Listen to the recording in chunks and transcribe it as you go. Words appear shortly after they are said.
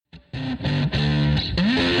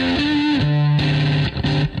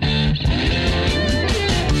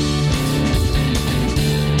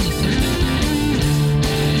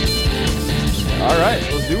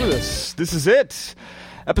This is it.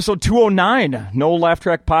 Episode 209, No Laugh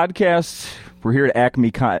Track Podcast. We're here at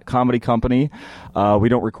Acme Comedy Company. We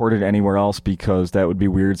don't record it anywhere else because that would be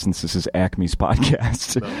weird since this is Acme's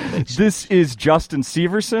podcast. This is Justin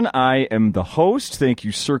Severson. I am the host. Thank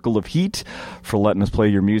you, Circle of Heat, for letting us play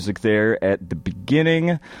your music there at the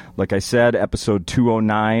beginning. Like I said, episode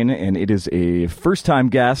 209, and it is a first-time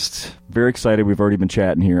guest. Very excited. We've already been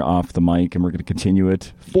chatting here off the mic, and we're going to continue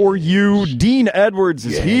it for you. Dean Edwards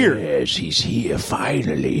is here. Yes, he's here,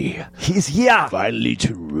 finally. He's here. Finally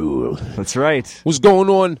to rule. That's right. What's going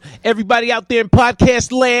on, everybody out there in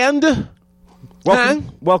podcast land?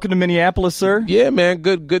 Welcome to Minneapolis, sir. Yeah, man,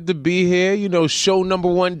 good to be here. You know, show number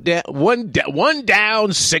one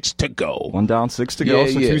down, 6 to go. 1 down, 6 to go.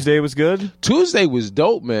 Yeah, so yeah. Tuesday was good. Tuesday was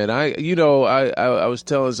dope, man. I was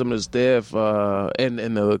telling some of the staff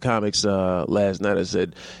and the comics last night. I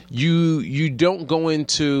said, you don't go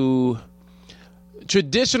into.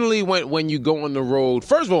 Traditionally, when you go on the road,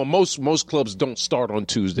 first of all, most clubs don't start on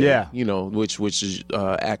Tuesday. Yeah, you know, which is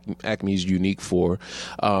Acme's unique for,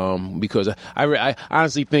 because I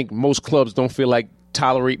honestly think most clubs don't feel like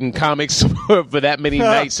tolerating comics for that many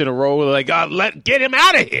nights in a row. Like, get him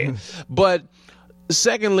out of here. But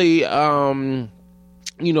secondly,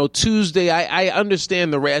 you know, Tuesday, I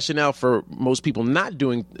understand the rationale for most people not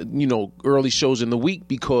doing, you know, early shows in the week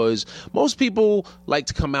because most people like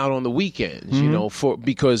to come out on the weekends, you know,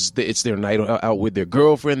 because it's their night out with their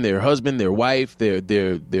girlfriend, their husband, their wife, their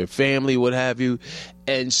family, what have you.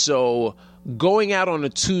 And so going out on a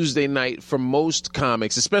Tuesday night for most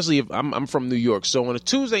comics, especially if I'm from New York, so on a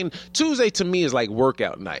Tuesday to me is like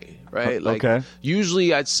workout night, right? Like, okay.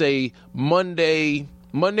 Usually I'd say Monday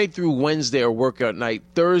through Wednesday are workout night.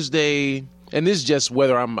 Thursday, and this is just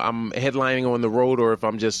whether I'm headlining on the road or if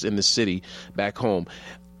I'm just in the city back home.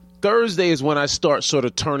 Thursday is when I start sort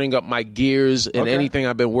of turning up my gears and anything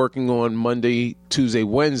I've been working on Monday, Tuesday,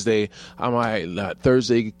 Wednesday. I'm all right.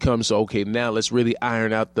 Thursday comes, so okay, now let's really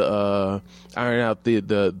iron out the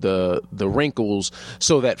wrinkles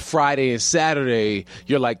so that Friday and Saturday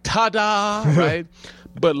you're like ta-da, right?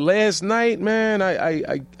 But last night, man,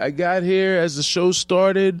 I got here as the show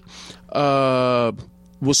started. Was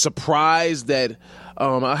surprised that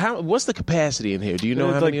what's the capacity in here? Do you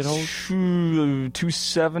know how many it holds?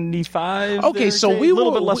 275. Okay, so we were a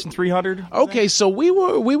little bit less than 300. Okay, so we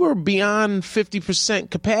were beyond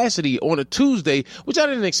 50% capacity on a Tuesday, which I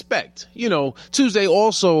didn't expect. You know, Tuesday,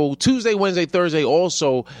 Wednesday, Thursday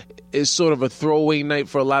also is sort of a throwaway night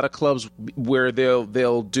for a lot of clubs where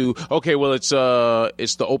they'll do, okay, well, it's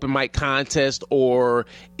the open mic contest, or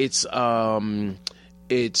it's some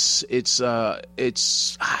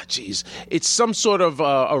sort of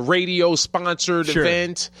a radio sponsored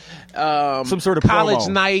event, some sort of college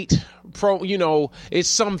promo night. You know, it's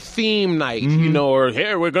some theme night, you know, or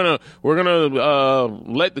here we're gonna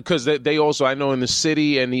let, because they also, I know in the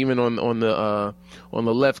city and even on the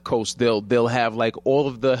left coast they'll have like all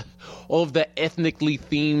of the ethnically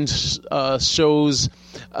themed shows.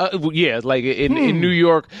 Like in New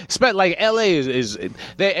York, like LA is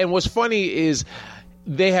and what's funny is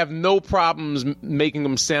they have no problems making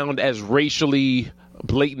them sound as racially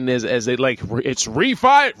blatant as they like. It's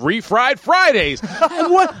refried Fridays.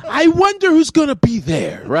 I wonder who's gonna be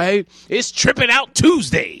there, right? It's Tripping Out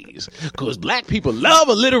Tuesdays because black people love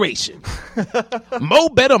alliteration. Mo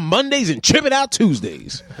Better Mondays and Tripping Out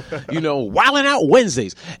Tuesdays. You know, Wilding Out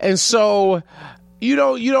Wednesdays, and so you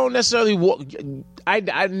don't necessarily.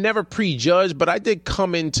 I never prejudged, but I did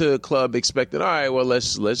come into a club expecting, all right, well,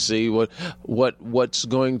 let's see what's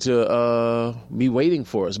going to be waiting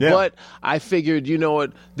for us. Yeah. But I figured, you know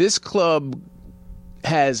what, this club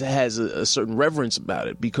has a certain reverence about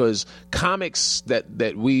it because comics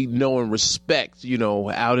that we know and respect, you know,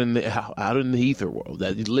 out in the ether world,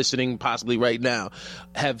 that listening possibly right now,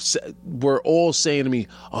 were all saying to me,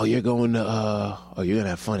 "Oh, you're gonna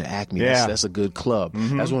have fun at Acme. Yeah. That's a good club.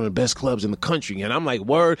 That's one of the best clubs in the country." And I'm like,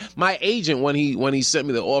 "Word!" My agent, when he sent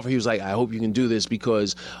me the offer, he was like, "I hope you can do this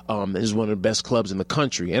because this is one of the best clubs in the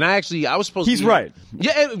country." And I was supposed to. He's right.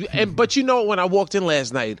 Yeah, but you know, when I walked in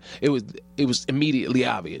last night, it was immediately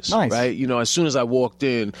obvious. Nice. Right? You know, as soon as I walked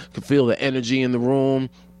in, could feel the energy in the room.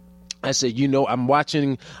 I said, you know, I'm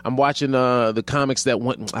watching the comics that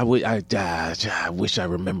went. I wish I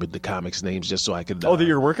remembered the comics names just so I could. That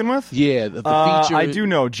you're working with? Yeah, the feature. I do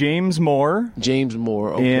know James Moore.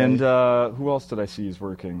 Okay. And who else did I see is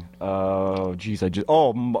working? Robert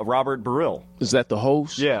Burrill. Is that the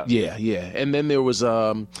host? Yeah. And then there was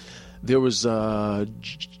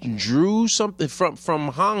Drew something from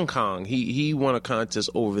Hong Kong. He won a contest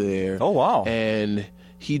over there. Oh wow. And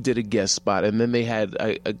he did a guest spot, and then they had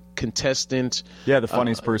a contestant. Yeah, the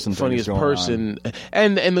funniest person. Funniest person,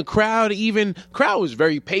 and the crowd was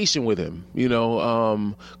very patient with him,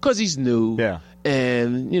 because he's new. Yeah.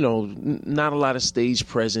 And not a lot of stage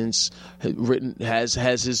presence. Has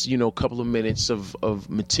his couple of minutes of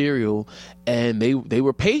material, and they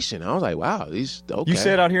were patient. I was like, wow, these okay. You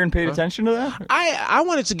sat out here and paid attention to that? I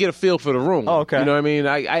wanted to get a feel for the room. Oh, okay. You know what I mean?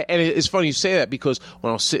 And it's funny you say that, because when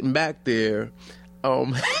I was sitting back there,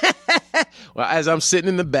 well, as I'm sitting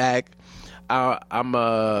in the back,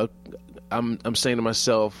 I'm saying to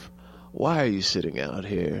myself, why are you sitting out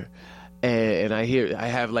here? And I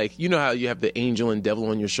have like, how you have the angel and devil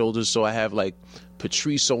on your shoulders? So I have like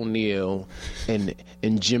Patrice O'Neal and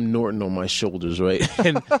Jim Norton on my shoulders, right?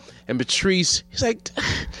 And Patrice, he's like,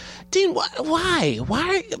 Dean, why?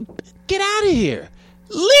 Get out of here.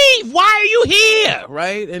 Leave. Why are you here?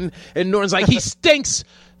 Right? And Norton's like, he stinks.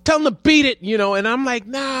 Tell him to beat it, And I'm like,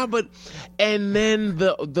 nah, but. And then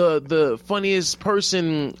the funniest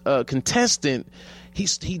person, contestant,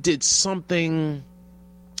 he did something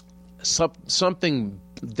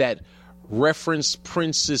that referenced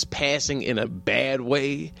Prince's passing in a bad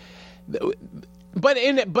way, but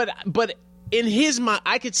in his mind,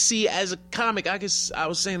 I could see as a comic, I was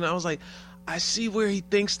like, I see where he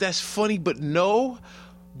thinks that's funny, but no.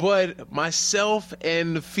 But myself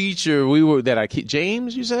and the feature,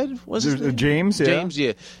 James, you said? What's his name? James, yeah. James,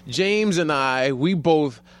 yeah. James and I, we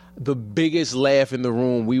both, the biggest laugh in the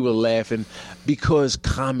room. We were laughing because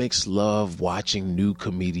comics love watching new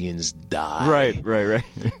comedians die. Right.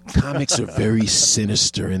 Comics are very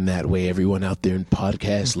sinister in that way. Everyone out there in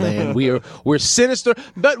podcast land, we're sinister,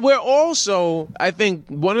 but we're also, I think,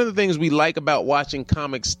 one of the things we like about watching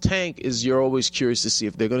comics tank is you're always curious to see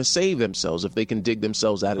if they're going to save themselves, if they can dig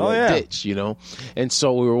themselves out of that ditch, And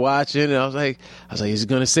so we were watching, and I was like, he's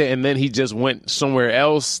going to say, and then he just went somewhere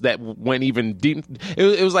else that went even deep.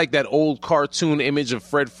 It was like that old cartoon image of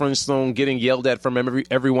Fred Flintstone getting yelled at from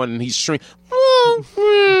everyone, and he's shrinking.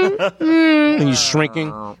 And he's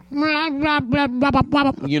shrinking.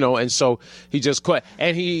 And so he just quit.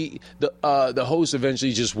 And the host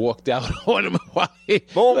eventually just walked out on him. Like,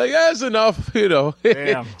 that's enough,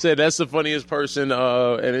 Said that's the funniest person,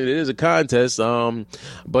 and it is a contest,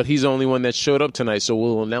 but he's the only one that showed up tonight, so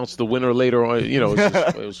we'll announce the winner later on.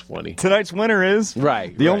 It was funny. Tonight's winner is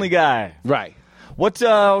the only guy. Right. What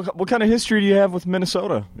kind of history do you have with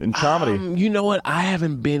Minnesota in comedy? You know what? I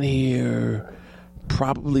haven't been here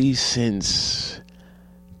probably since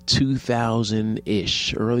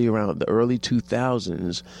 2000-ish, around the early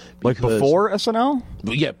 2000s. Like before SNL?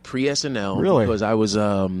 Yeah, pre-SNL. Really? Because I was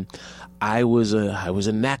a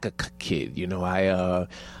NACA kid.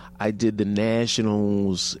 I did the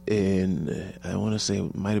Nationals in, I want to say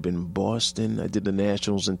it might have been Boston. I did the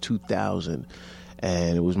Nationals in 2000,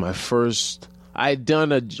 and it was my first. I had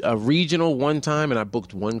done a regional one time, and I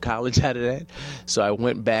booked one college out of that. So I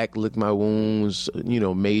went back, licked my wounds,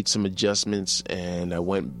 made some adjustments, and I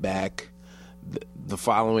went back the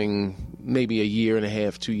following, maybe a year and a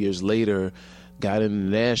half, 2 years later, got in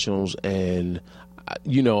the Nationals, and,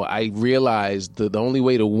 I realized the only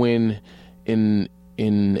way to win in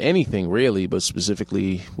anything really, but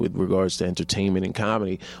specifically with regards to entertainment and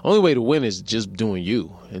comedy, only way to win is just doing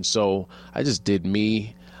you. And so I just did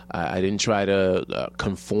me. I didn't try to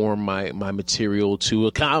conform my material to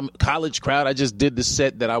a college crowd. I just did the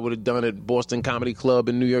set that I would have done at Boston Comedy Club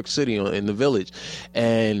in New York City in the Village,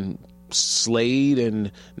 and slayed.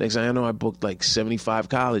 And next thing I know, I booked like 75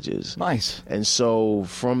 colleges. Nice. And so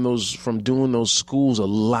from doing those schools, a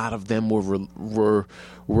lot of them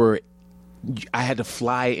were I had to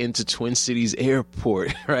fly into Twin Cities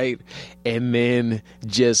Airport, right, and then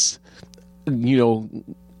just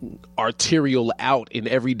arterial out in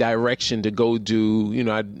every direction to go do,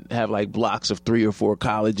 I'd have like blocks of 3 or 4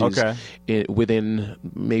 colleges within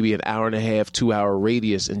maybe an hour and a half, 2 hour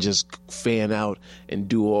radius, and just fan out and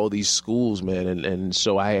do all these schools, man. And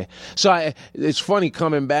so it's funny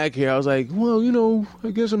coming back here. I was like, well, I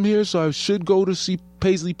guess I'm here, so I should go to see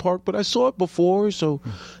Paisley Park, but I saw it before, so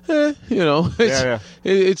it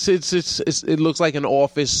looks like an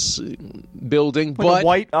office building, but a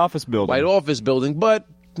white office building, but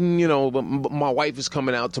my wife is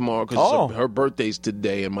coming out tomorrow because her birthday's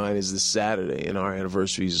today and mine is this Saturday, and our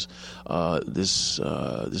anniversary's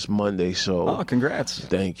this Monday. So, congrats!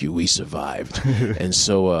 Thank you. We survived, and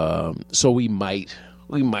so we might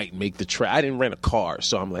make the trip. I didn't rent a car,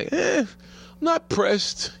 so I'm like, I'm not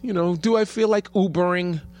pressed. Do I feel like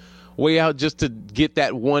Ubering way out just to get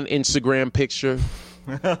that one Instagram picture?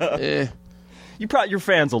 Your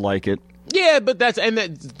fans will like it. Yeah, but that's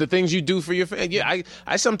the things you do for your family. Yeah,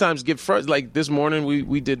 I sometimes get frustrated. Like this morning,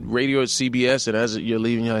 we did radio at CBS, and as you're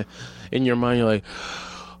leaving, in your mind, you're like,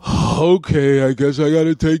 okay, I guess I got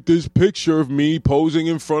to take this picture of me posing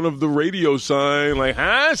in front of the radio sign. Like,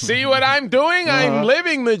 see what I'm doing? I'm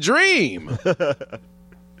living the dream.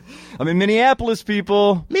 I'm in Minneapolis,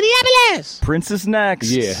 people. Minneapolis. Prince is next.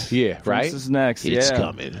 Yeah, right? Prince is next. It's yeah.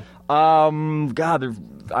 coming. God,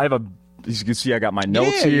 I have as you can see, I got my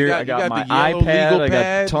notes Yeah, here. I got my the yellow iPad. legal I got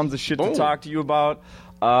pad. tons of shit Boom. to talk to you about.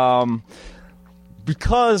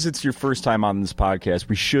 Because it's your first time on this podcast,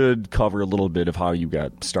 we should cover a little bit of how you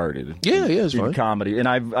got started. Yeah, it's in fine. comedy. And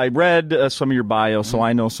I read some of your bio, so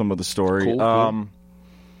I know some of the story. Cool.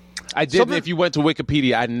 I did. If you went to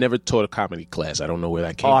Wikipedia, I never taught a comedy class. I don't know where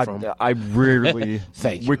that came from. I rarely.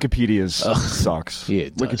 Thank you. Wikipedia sucks. Yeah,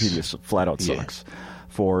 it does. Wikipedia flat out sucks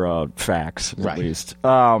for facts, at Right. least.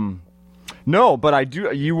 No, but I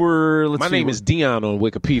do. You were. My name is Dion on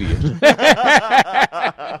Wikipedia.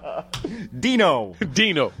 Dino.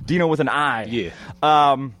 Dino with an I. Yeah.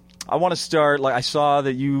 I want to start. Like I saw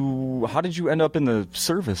that you. How did you end up in the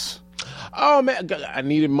service? Oh man, I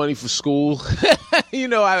needed money for school.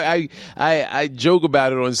 I joke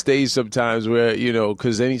about it on stage sometimes, where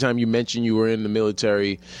because anytime you mention you were in the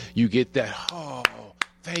military, you get that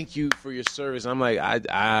thank you for your service. I'm like,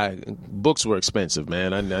 I books were expensive,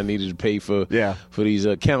 man. I needed to pay for these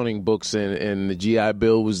accounting books, and the GI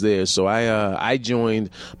Bill was there, so I joined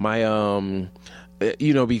my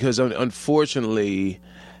because unfortunately.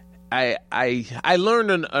 I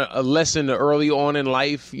learned a lesson early on in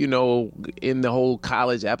life, in the whole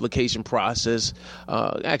college application process.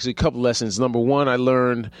 Actually, a couple lessons. Number one, I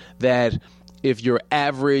learned that if you're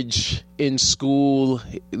average in school,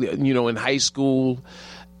 in high school,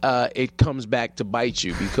 it comes back to bite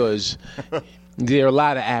you because there are a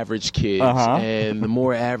lot of average kids, and the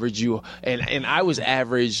more average you and I was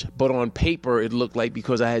average, but on paper it looked like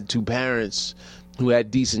because I had two parents who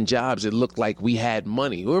had decent jobs, it looked like we had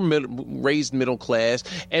money. We were raised middle class,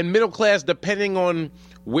 and middle class, depending on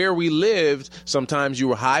where we lived, sometimes you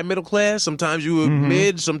were high middle class, sometimes you were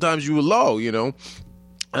mid, sometimes you were low,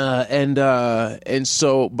 and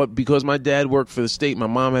so, but because my dad worked for the state, my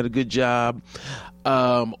mom had a good job.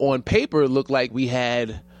 On paper, it looked like we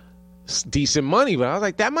had decent money, but I was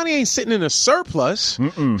like, that money ain't sitting in a surplus.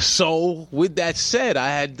 So, with that said,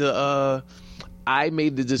 I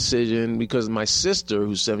made the decision because my sister,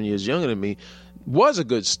 who's 7 years younger than me, was a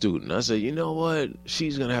good student. I said, you know what?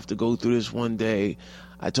 She's going to have to go through this one day.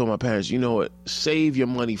 I told my parents, you know what? Save your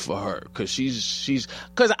money for her because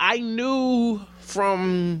because I knew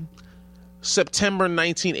from September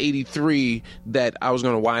 1983 that I was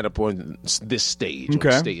going to wind up on this stage. Okay.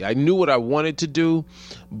 On stage. I knew what I wanted to do,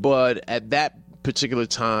 but at that particular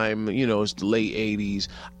time, it's the late 80s,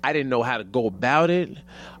 I didn't know how to go about it.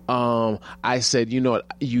 I said, you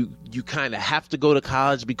kind of have to go to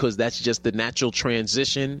college because that's just the natural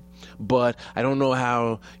transition. But I don't know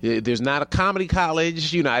how. There's not a comedy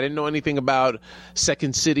college. I didn't know anything about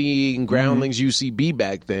Second City and Groundlings UCB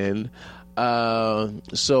back then.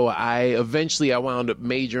 So I wound up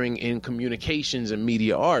majoring in communications and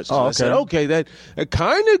media arts. So I said, okay, that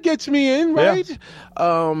kind of gets me in, right?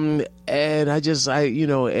 Yeah. And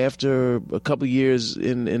after a couple of years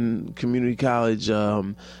in community college,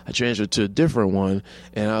 I transferred to a different one,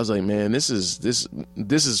 and I was like, man, this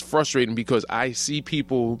is frustrating because I see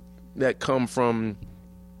people that come from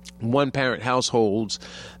one-parent households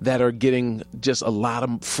that are getting just a lot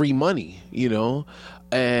of free money,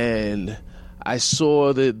 and I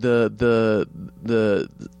saw the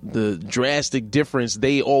drastic difference.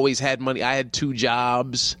 They always had money. I had two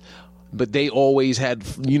jobs, but they always had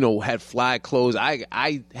fly clothes.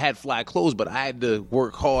 I had fly clothes, but I had to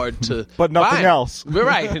work hard to but nothing else.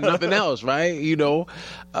 Right, and nothing else, right?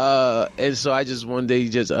 And so I just one day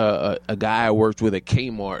a guy I worked with at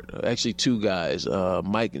Kmart, actually two guys,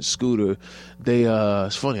 Mike and Scooter. They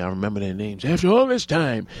it's funny, I remember their names after all this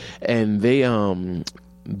time, and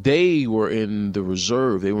they were in the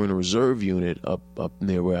reserve. They were in a reserve unit up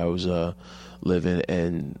near where I was living,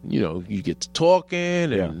 and you get to talking,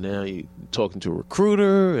 and now you're talking to a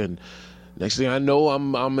recruiter, and next thing I know,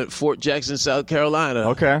 I'm at Fort Jackson, South Carolina.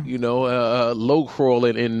 Okay, low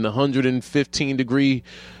crawling in 115-degree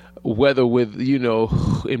weather with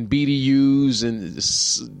in BDUs and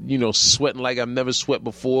sweating like I've never sweat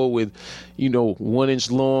before with 1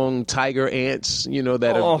 inch long tiger ants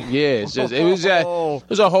it's just it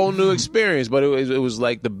was a whole new experience, but it was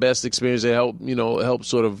like the best experience. It helped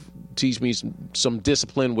sort of teach me some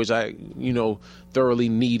discipline, which I thoroughly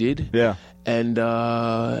needed. and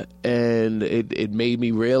it made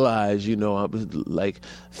me realize, I was like,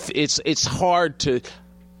 it's hard to.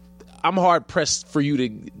 I'm hard pressed for you to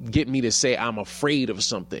get me to say I'm afraid of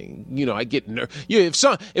something. I get nervous. Yeah,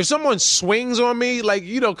 if someone swings on me, like,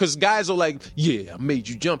 because guys are like, yeah, I made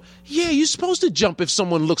you jump. Yeah, you're supposed to jump if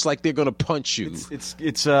someone looks like they're gonna punch you.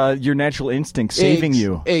 It's your natural instinct saving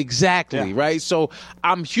you. Exactly, right. So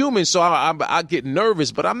I'm human, so I get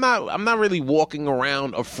nervous, but I'm not really walking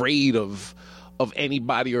around afraid of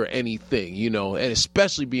anybody or anything, and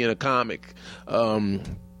especially being a comic.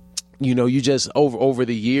 You just over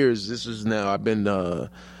the years. This is now I've been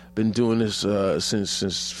doing this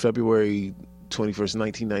since February 21st,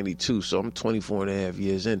 1992. So I'm 24 and a half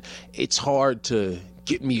years in. It's hard to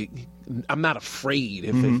get me. I'm not afraid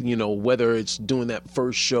if whether it's doing that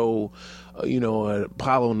first show, at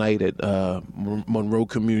Apollo night at Monroe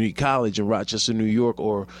Community College in Rochester, New York,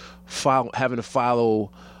 or having to follow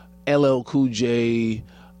LL Cool J,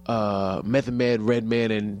 Method Man,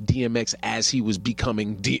 Redman, and DMX as he was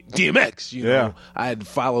becoming DMX. Yeah. I had to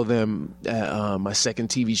follow them at my second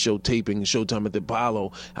TV show taping, Showtime at the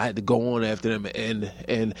Apollo. I had to go on after them,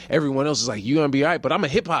 and everyone else is like, "You're gonna be all right," but I'm a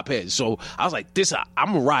hip hop head, so I was like,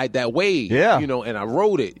 I'm gonna ride that wave. Yeah. And I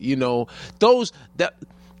wrote it.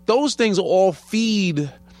 Those things all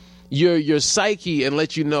feed your psyche and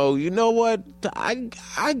let you know what, I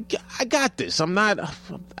got this.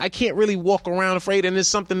 I can't really walk around afraid, and it's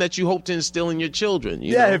something that you hope to instill in your children.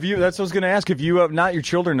 You know? Have you? That's what I was going to ask. If you have, not your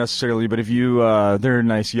children necessarily, but if you, they're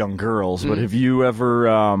nice young girls. But have you ever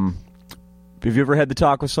had the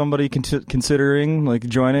talk with somebody considering like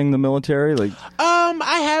joining the military? Like,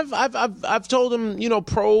 I have. I've told them,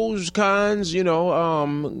 pros, cons,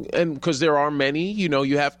 and because there are many.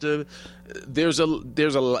 You have to. There's a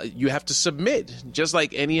you have to submit, just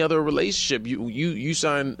like any other relationship. You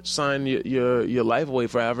sign your life away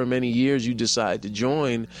for however many years you decide to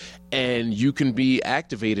join, and you can be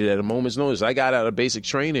activated at a moment's notice. I got out of basic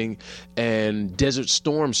training, and Desert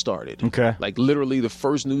Storm started. Okay, like literally the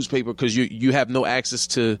first newspaper, because you have no access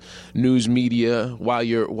to news media while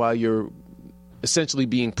you're essentially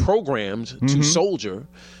being programmed to soldier,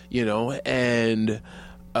 and.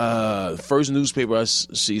 First newspaper I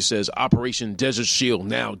see says Operation Desert Shield,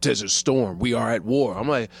 now Desert Storm. We are at war. I'm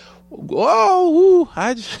like, whoa,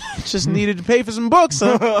 I just needed to pay for some books.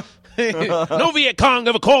 Huh? No Viet Cong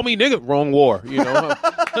ever called me nigga. Wrong war,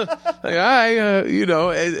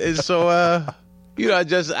 and so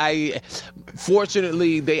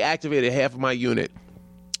fortunately they activated half of my unit.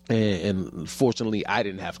 And fortunately, I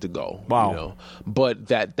didn't have to go. Wow! But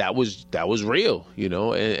that was real,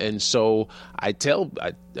 And so I tell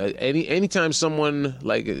anytime someone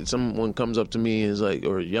comes up to me and is like,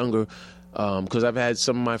 or younger, because I've had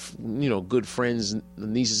some of my good friends,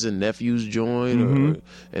 nieces and nephews join,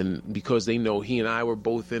 and because they know he and I were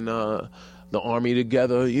both in the Army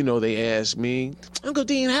together, they ask me, Uncle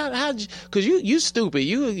Dean, how'd you, because you stupid,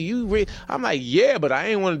 I'm like, yeah, but I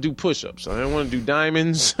ain't want to do push-ups. I didn't want to do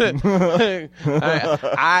diamonds. I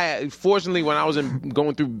fortunately, when I was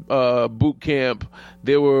going through boot camp,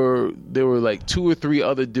 there were like 2 or 3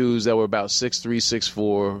 other dudes that were about 6'3",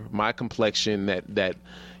 6'4", my complexion that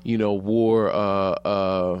wore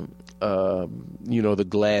the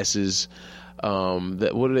glasses.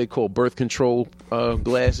 What do they call birth control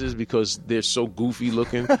glasses, because they're so goofy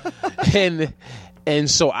looking,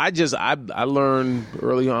 and so I learned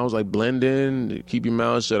early on. I was like, blend in, keep your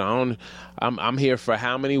mouth shut. I'm here for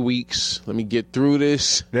how many weeks? Let me get through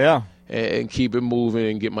this, and keep it moving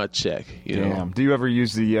and get my check. Damn. Do you ever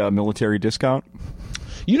use the military discount?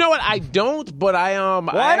 You know what? I don't, but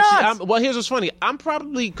Why not? Well, here's what's funny. I'm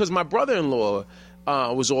probably, because my brother-in-law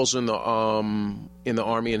was also in the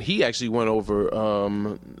Army, and he actually went over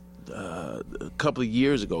a couple of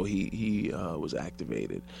years ago. He was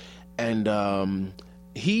activated, and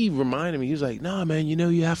he reminded me. He was like, "Nah, man,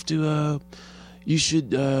 you have to. You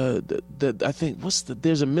should. I think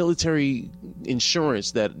there's a military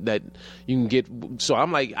insurance that you can get." So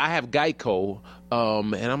I'm like, I have Geico.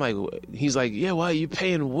 And I'm like, he's like, yeah, why are you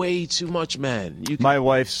paying way too much, man? My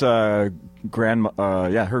wife's her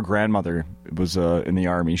grandmother was in the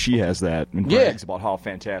Army. She has that and brags about how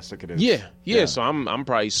fantastic it is. Yeah. So I'm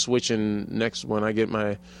probably switching next when I get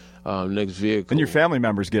my next vehicle. And your family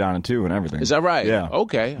members get on it too and everything. Is that right? Yeah.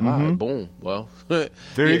 Okay. All right. Boom. Well, there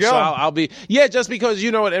you go. So I'll be just because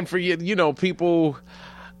and for people,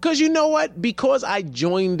 because because I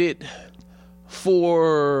joined it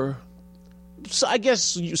for so I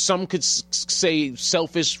guess some could say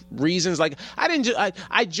selfish reasons. Like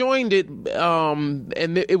I joined it,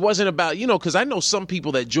 and it wasn't about, because I know some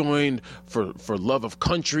people that joined for love of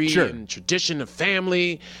country Sure. and tradition of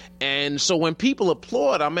family, and so when people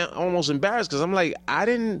applaud, I'm almost embarrassed because I'm like, I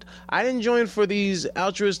didn't join for these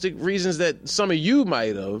altruistic reasons that some of you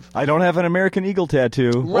might have. I don't have an American Eagle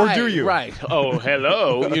tattoo, Right, or do you? Right. Oh,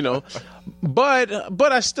 hello.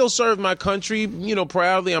 But I still served my country,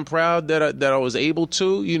 proudly. I'm proud that I was able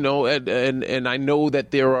to, and I know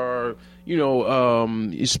that there are,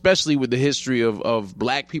 especially with the history of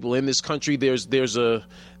black people in this country, there's a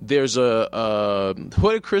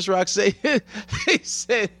what did Chris Rock say? He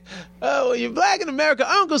said, "Oh, well, you're black in America,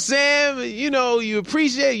 Uncle Sam. You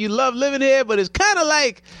appreciate, you love living here, but it's kind of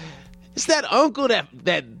like." It's that uncle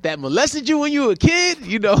that molested you when you were a kid,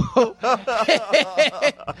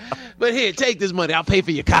 But here, take this money. I'll pay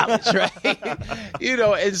for your college, right?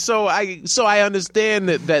 And so I understand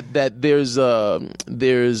that there's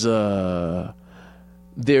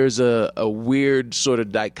a weird sort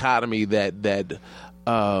of dichotomy that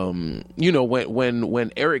when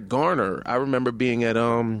Eric Garner, I remember being at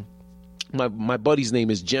my buddy's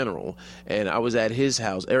name is General, and I was at his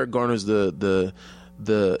house. Eric Garner's the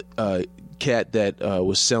cat that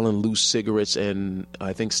was selling loose cigarettes, and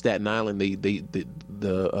I think Staten Island,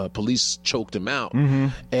 the police choked him out,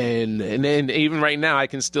 and then even right now I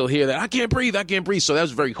can still hear that I can't breathe. So that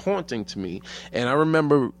was very haunting to me. And I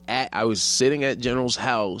remember I was sitting at General's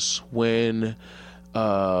house when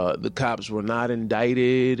the cops were not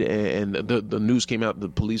indicted, and the news came out the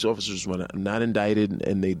police officers were not indicted,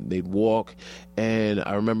 and they'd walk. And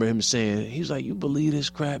I remember him saying, he's like, "You believe this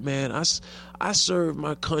crap, man? I served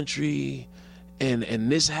my country,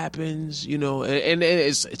 and this happens, and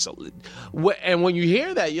it's and when you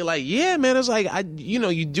hear that, you're like, yeah, man, it's like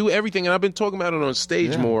you do everything, and I've been talking about it on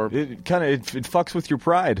stage more. It kind of it fucks with your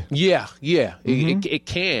pride. Yeah, it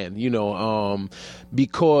can,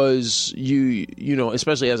 because you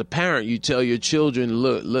especially as a parent, you tell your children,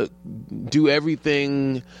 look, do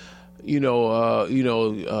everything. Always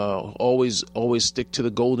stick to the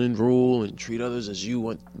golden rule and treat others as you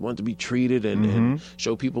want to be treated, and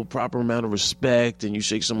show people proper amount of respect, and you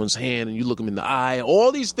shake someone's hand and you look them in the eye.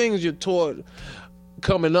 All these things you're taught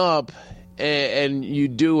coming up, and you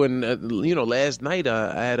do. And last night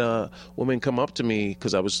I had a woman come up to me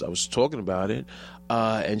because I was talking about it,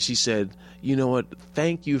 and she said, "You know what?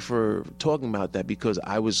 Thank you for talking about that, because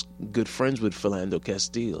I was good friends with Philando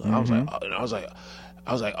Castile."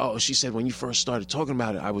 I was like, oh, she said, when you first started talking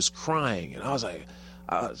about it, I was crying. And I was like,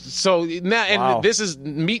 so now, and wow. This is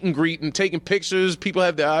meet and greet and taking pictures. People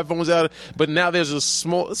have their iPhones out, but now there's a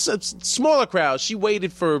smaller crowd. She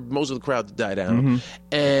waited for most of the crowd to die down.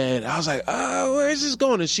 And I was like, oh, where is this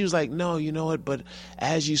going? And she was like, no, you know what? But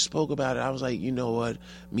as you spoke about it, I was like, you know what?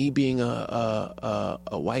 Me being a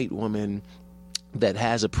white woman that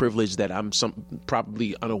has a privilege that I'm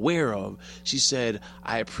probably unaware of. She said,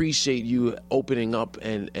 I appreciate you opening up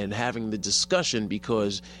and having the discussion,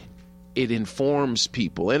 because it informs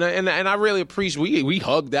people. And I really appreciate, we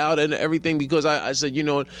hugged out and everything, because I said,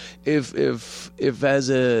 if as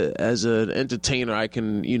an entertainer I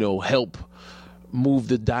can, help move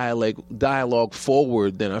the dialogue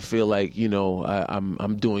forward, then I feel like,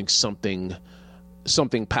 I'm doing something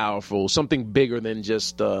powerful, something bigger than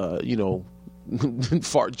just,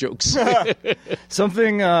 fart jokes.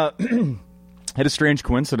 Something had a strange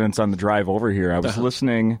coincidence on the drive over here. I was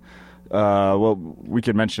listening. Well, we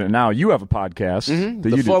could mention it now. You have a podcast.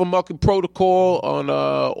 The Father Mucking Protocol on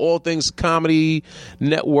All Things Comedy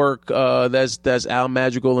Network. That's Al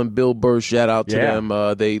Madrigal and Bill Burr. Shout out to them.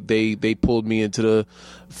 They pulled me into the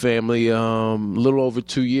family a little over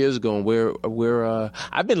 2 years ago, and we're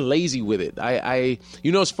I've been lazy with it.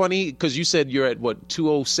 It's funny because you said you're at what,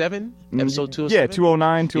 207 episode 207? Yeah,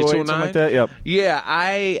 209, 208, something like that. Yep. Yeah,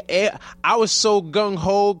 I was so gung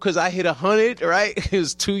ho because I hit 100. Right, it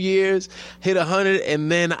was 2 years, hit 100, and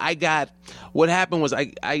then what happened was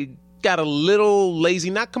I got a little lazy,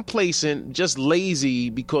 not complacent, just lazy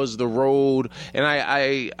because of the road, and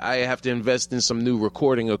I have to invest in some new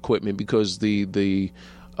recording equipment because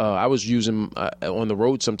I was using on the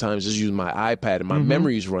road sometimes just using my iPad, and my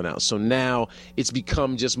memories run out. So now it's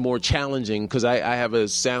become just more challenging because I have a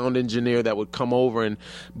sound engineer that would come over,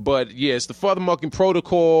 but yeah, it's the Father Mucking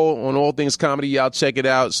Protocol on All Things Comedy. Y'all check it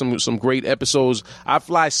out. Some great episodes. I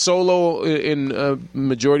fly solo in a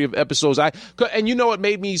majority of episodes. And you know what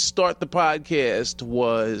made me start the podcast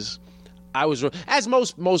was, I was, as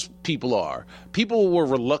most people are, people were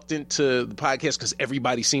reluctant to the podcast because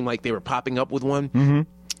everybody seemed like they were popping up with one.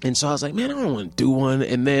 And so I was like, man, I don't want to do one.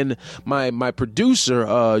 And then my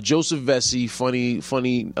producer, Joseph Vesey,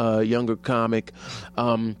 funny younger comic,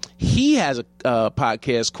 he has a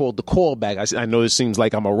podcast called The Callback. I know this seems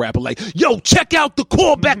like I'm a rapper, like, yo, check out The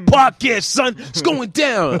Callback podcast, son. It's going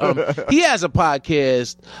down. He has a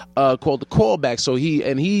podcast called The Callback. So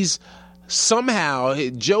he's somehow,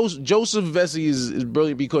 Joseph Vesey is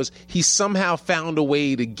brilliant because he somehow found a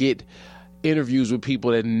way to get interviews with people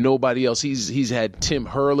that nobody else. He's had Tim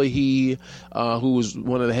Herlihy, who was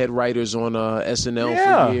one of the head writers on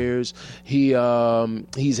SNL for years.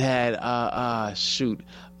 He's had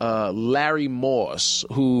Larry Moss,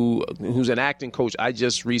 who's an acting coach I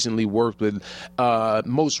just recently worked with.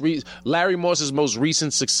 Larry Moss's most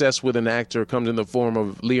recent success with an actor comes in the form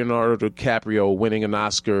of Leonardo DiCaprio winning an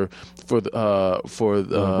Oscar for the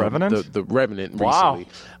Revenant? The Revenant Wow.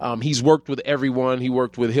 recently. He's worked with everyone. He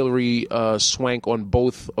worked with Hilary Swank on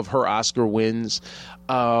both of her Oscar wins.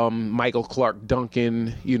 Michael Clark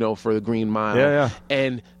Duncan, for The Green Mile. Yeah.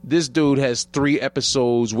 And this dude has 3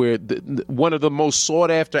 episodes where one of the most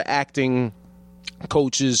sought after acting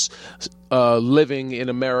coaches living in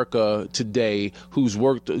America today,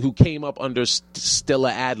 who came up under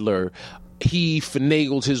Stella Adler, he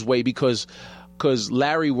finagled his way because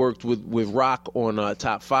Larry worked with Rock on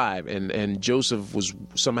Top 5, and Joseph was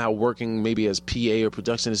somehow working maybe as PA or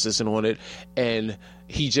production assistant on it, and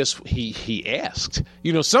he asked.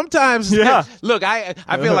 Sometimes, look, I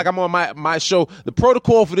feel like I'm on my show. The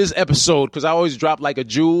protocol for this episode, because I always drop like a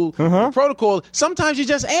jewel, the protocol, sometimes you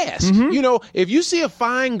just ask. If you see a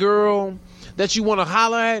fine girl that you want to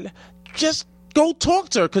holler at, just go talk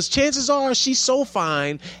to her, because chances are she's so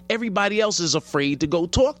fine, everybody else is afraid to go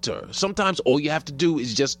talk to her. Sometimes all you have to do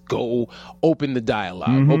is just go open the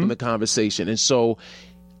dialogue, open the conversation. And so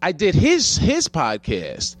I did his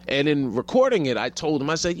podcast, and in recording it, I told him,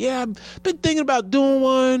 I said, yeah, I've been thinking about doing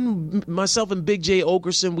one. Myself and Big J.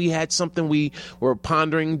 Okerson, we had something we were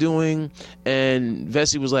pondering doing, and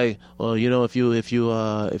Vesey was like, well, if you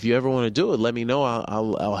ever want to do it, let me know.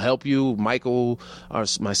 I'll help you. Michael,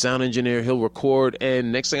 my sound engineer, he'll record.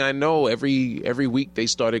 And next thing I know, every week they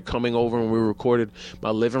started coming over, and we recorded my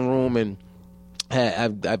living room, and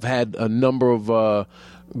I've had a number of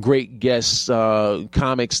great guests,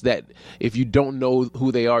 comics that if you don't know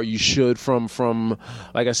who they are, you should. From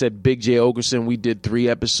like I said, Big J. Okerson, we did 3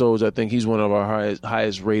 episodes. I think he's one of our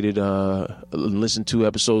highest rated listened to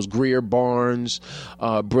episodes. Greer Barnes,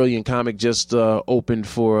 brilliant comic, just opened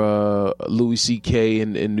for Louis C.K.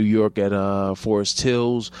 in New York at Forest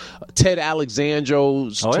Hills. Ted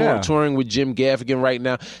Alexandro's touring with Jim Gaffigan right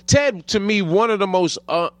now. Ted, to me, one of the most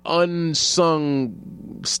unsung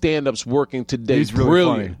stand-ups working today. He's really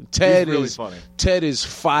brilliant. funny. Ted He's really is funny. Ted is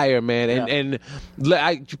fire, man. And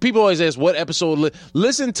people always ask what episode.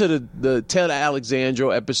 Listen to the Ted Alexandro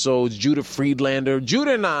episodes. Judah Friedlander,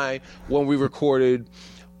 Judah and I, when we recorded,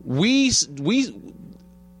 we've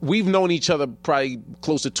known each other probably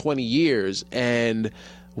close to 20 years, and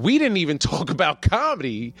we didn't even talk about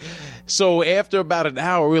comedy. So after about an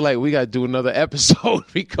hour, we were like, we got to do another episode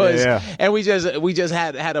because, and we just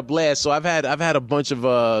had a blast. So I've had a bunch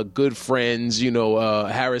of good friends,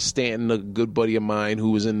 Harris Stanton, a good buddy of mine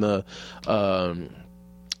who was in the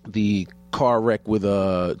car wreck with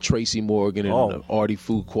Tracy Morgan and Artie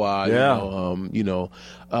Fuqua,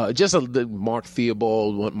 just Mark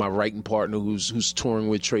Theobald, my writing partner, who's touring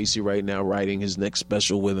with Tracy right now, writing his next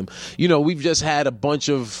special with him. We've just had a bunch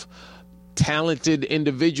of talented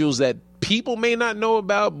individuals that people may not know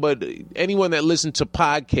about, but anyone that listens to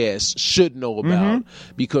podcasts should know about,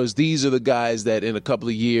 because these are the guys that in a couple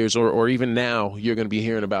of years or even now you're going to be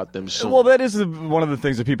hearing about them soon. Well, that is one of the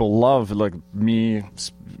things that people love, like me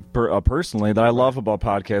personally, that I love about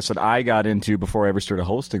podcasts that I got into before I ever started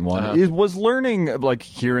hosting one. It was learning, like,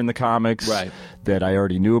 hearing the comics that I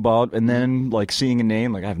already knew about, and then like seeing a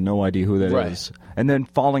name, like I have no idea who that is, and then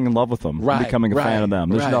falling in love with them, and becoming a fan of them.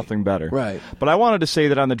 There's nothing better. But I wanted to say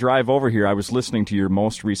that on the drive over here, I was listening to your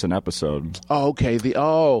most recent episode. Oh, okay. It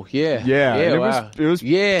got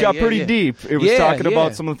pretty deep. It was talking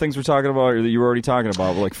about some of the things we're talking about, or that you were already talking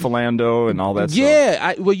about, like Philando and all that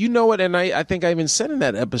stuff. Well, you know what, and I think I even said in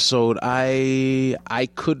that episode, I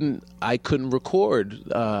couldn't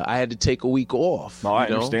record. I had to take a week off. I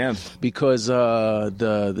understand, because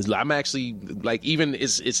I'm actually, like, even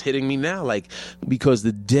it's hitting me now, like, because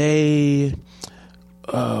the day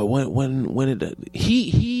when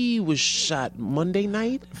he was shot Monday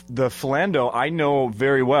night. The Philando I know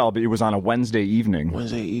very well, but it was on a Wednesday evening.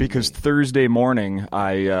 Because Thursday morning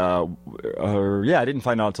I didn't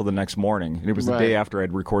find out until the next morning. And it was the day after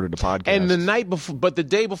I'd recorded a podcast. And the night before, but the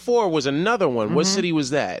day before was another one. What city was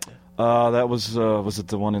that? That was it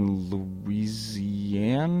the one in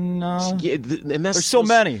Louisiana? Yeah, and There's so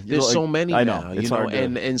many. There's so many I now. know. It's hard to...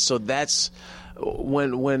 and so that's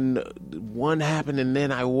when one happened, and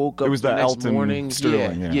then I woke up. It was the next Elton morning.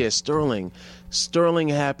 Sterling. Yeah, Sterling. Sterling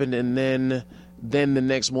happened, and then the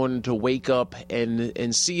next morning to wake up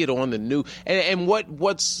and see it on the news. And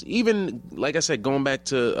what's even, like I said, going back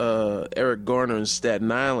to Eric Garner in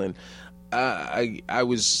Staten Island,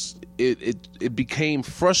 it became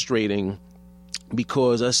frustrating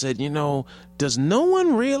because I said, does no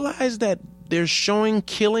one realize that they're showing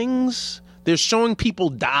killings? They're showing people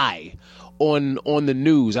die on the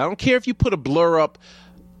news. I don't care if you put a blur up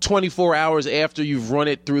 24 hours after you've run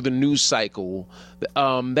it through the news cycle.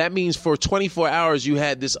 That means for 24 hours you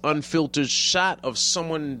had this unfiltered shot of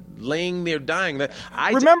someone laying there dying.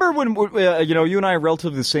 Remember when you and I are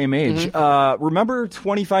relatively the same age? Mm-hmm. Remember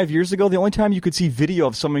 25 years ago, the only time you could see video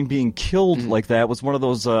of someone being killed like that was one of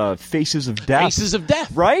those Faces of Death. Faces of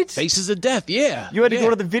Death, right? Faces of Death. Yeah, you had to go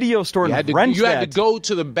to the video store and rent You had to go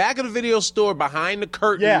to the back of the video store behind the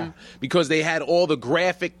curtain because they had all the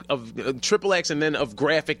graphic of XXX and then of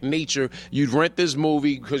graphic nature. You'd rent this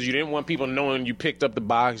movie because you didn't want people knowing you picked up the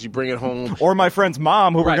box, you bring it home. Or my friend's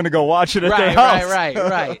mom, who were going to go watch it at their house.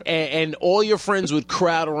 Right. And all your friends would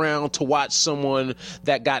crowd around to watch someone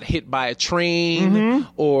that got hit by a train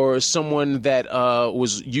or someone that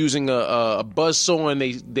was using a buzzsaw and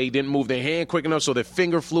they didn't move their hand quick enough so their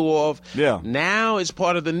finger flew off. Yeah. Now it's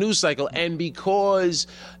part of the news cycle. And because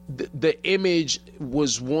the image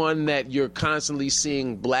was one that you're constantly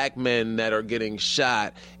seeing black men that are getting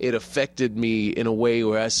shot, it affected me in a way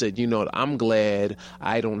where I said, I'm glad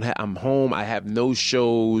I'm home. I have no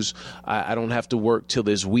shows. I don't have to work till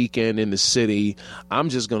this weekend in the city. I'm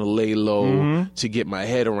just going to lay low to get my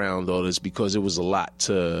head around all this because it was a lot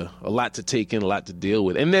to take in, a lot to deal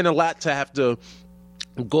with, and then a lot to have to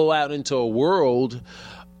go out into a world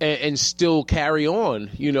and still carry on,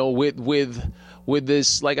 with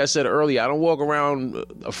this. Like I said earlier, I don't walk around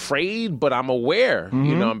afraid, but I'm aware.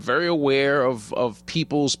 I'm very aware of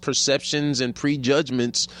people's perceptions and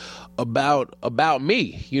prejudgments about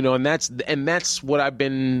me. And that's what I've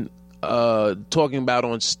been talking about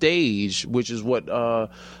on stage, which is what the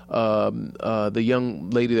young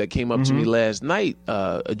lady that came up to me last night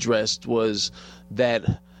addressed, was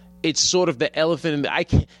that it's sort of the elephant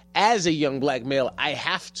in as a young black male, I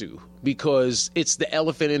have to, because it's the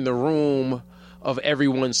elephant in the room of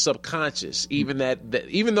everyone's subconscious. Even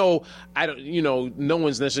though I don't, no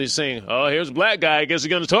one's necessarily saying, "Oh, here's a black guy, I guess we're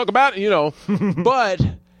going to talk about it," but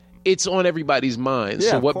it's on everybody's mind.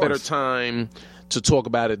 Yeah, so what better time to talk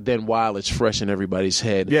about it than while it's fresh in everybody's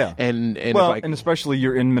head? Yeah. And especially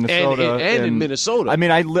you're in Minnesota. And in Minnesota. I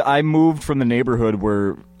mean, I moved from the neighborhood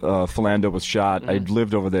where Philando was shot. I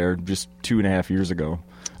lived over there just 2.5 years ago.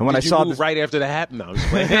 And when I saw this right after that happened, no, I was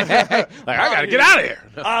playing. I got to get out of here.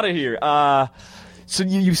 Out of here. So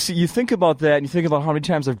you think about that, and you think about how many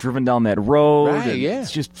times I've driven down that road. Right, yeah.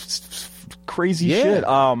 It's just crazy shit.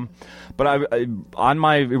 But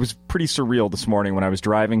it was pretty surreal this morning when I was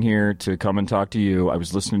driving here to come and talk to you. I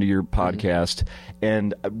was listening to your podcast,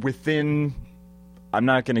 and within, I'm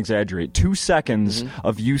not going to exaggerate, 2 seconds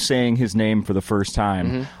of you saying his name for the first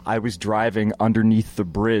time, I was driving underneath the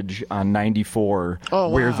bridge on 94,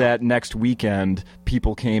 where that next weekend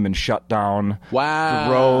people came and shut down the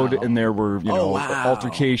road, and there were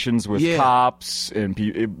altercations with cops and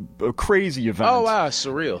a crazy event. Oh wow,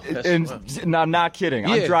 surreal! No, I'm not kidding.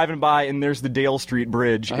 Yeah. I'm driving by, and there's the Dale Street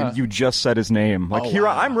Bridge, and you just said his name. Like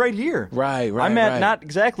I'm right here. Right. I'm at not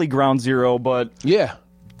exactly ground zero, but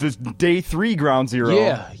the day 3 ground zero.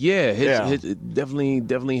 His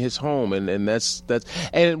definitely his home, and that's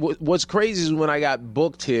and what's crazy is when I got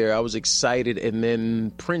booked here, I was excited, and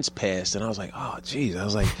then Prince passed, and I was like, oh geez, I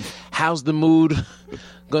was like, how's the mood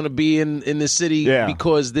gonna be in the city? Yeah.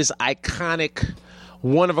 Because this iconic,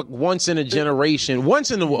 once in a generation, once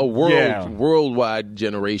in a worldwide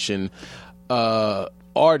generation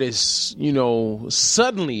artists,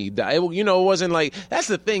 suddenly die. It wasn't like, that's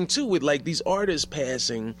the thing too with like these artists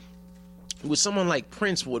passing. With someone like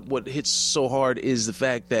Prince, what hits so hard is the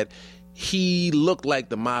fact that he looked like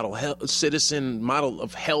the model of health.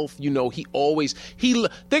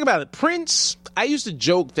 Think about it. Prince, I used to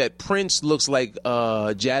joke that Prince looks like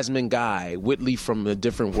Jasmine Guy, Whitley from A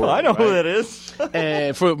Different World. I know who that is.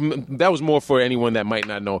 And that was more for anyone that might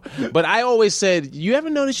not know. But I always said, you ever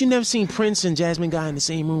notice you never seen Prince and Jasmine Guy in the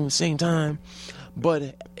same room at the same time?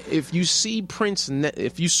 But if you see Prince,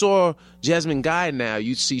 if you saw Jasmine Guy now,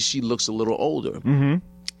 you'd see she looks a little older.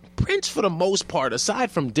 Prince, for the most part,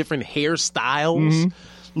 aside from different hairstyles,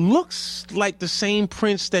 looks like the same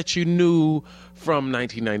Prince that you knew from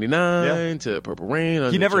 1999 to Purple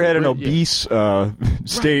Rain. He never had an obese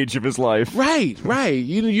stage of his life. Right.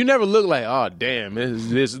 You never look like, oh damn,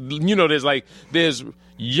 there's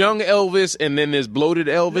young Elvis and then there's bloated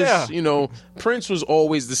Elvis. Yeah. Prince was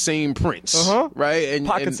always the same Prince, right? And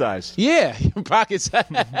pocket size. Yeah, pocket size.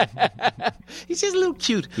 He's just a little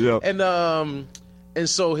cute. Yeah. And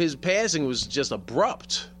so his passing was just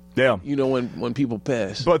abrupt. Yeah. When people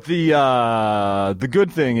pass. But the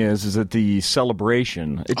good thing is that the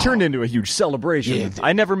celebration, it turned into a huge celebration. Yeah,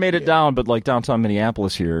 I never made it down, but like downtown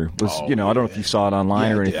Minneapolis here was, I don't know if you saw it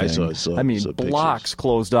online or anything. I saw blocks pictures.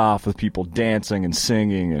 Closed off with people dancing and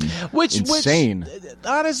singing and insane. Which,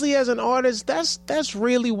 honestly, as an artist, that's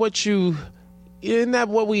really what you. Isn't that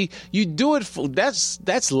what you do it for?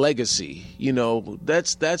 That's legacy.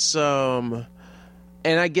 That's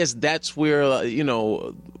and I guess that's where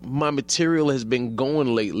my material has been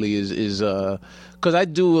going lately is because I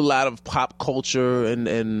do a lot of pop culture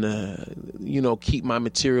and keep my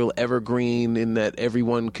material evergreen in that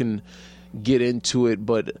everyone can get into it.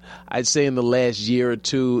 But I'd say in the last year or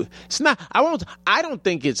two, it's not. I don't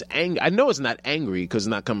think it's angry. I know it's not angry because it's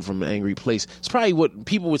not coming from an angry place. It's probably what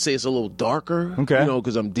people would say. It's a little darker. Okay.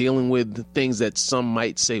 Because I'm dealing with things that some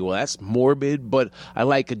might say, well, that's morbid. But I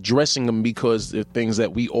like addressing them because they're things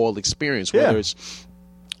that we all experience.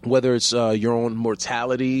 Whether it's your own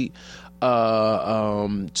mortality.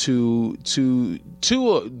 To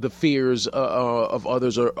the fears of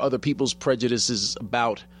others or other people's prejudices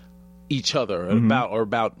about each other or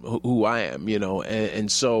about who I am,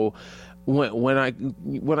 and so when I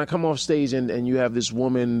come off stage and you have this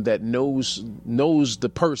woman that knows the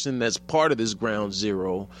person that's part of this ground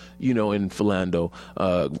zero, in Philando,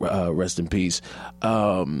 rest in peace,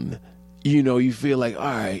 you feel like, all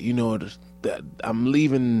right, that I'm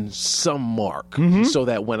leaving some mark so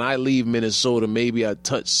that when I leave Minnesota, maybe I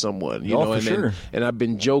touch someone, and I've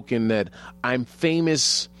been joking that I'm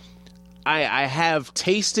famous. I have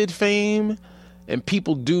tasted fame, and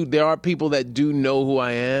there are people that do know who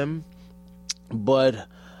I am, but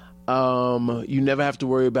you never have to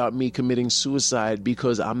worry about me committing suicide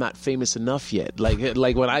because I'm not famous enough yet. Is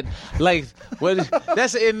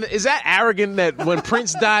that arrogant that when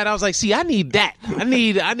Prince died, I was like, see, I need that. I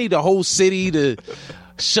need the whole city to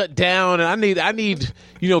shut down, and I need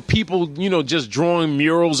people just drawing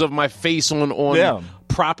murals of my face on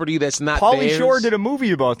property that's not Pauly theirs. Shore did a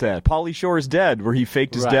movie about that. Pauly Shore is Dead, where he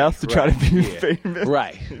faked his death to try to be famous.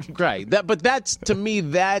 Right. But that's, to me,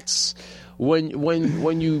 that's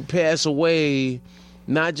when you pass away,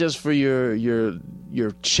 not just for your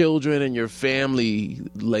children and your family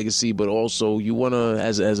legacy, but also you want to,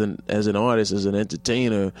 as an artist, as an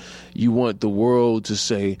entertainer, you want the world to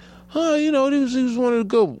say, he was one of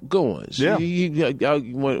the good ones. Yeah.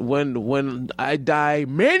 When I die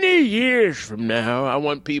many years from now, I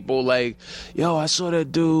want people like, I saw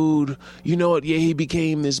that dude. You know what? Yeah, he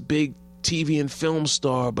became this big TV and film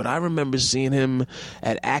star, but I remember seeing him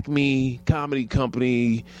at Acme Comedy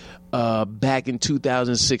Company back in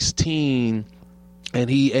 2016. And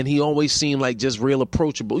he always seemed like just real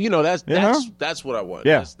approachable. That's what I want.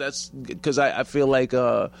 Yeah. That's because I feel like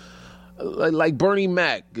Bernie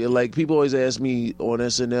Mac, like people always ask me on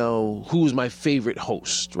SNL who's my favorite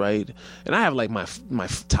host, right? And I have like my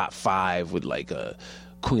top 5 with like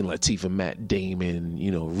Queen Latifah, Matt Damon,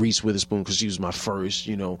 Reese Witherspoon because she was my first,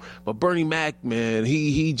 But Bernie Mac, man,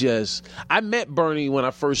 I met Bernie when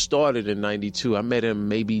I first started in '92. I met him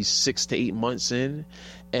maybe 6 to 8 months in.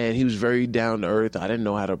 And he was very down to earth. I didn't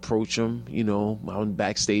know how to approach him. I went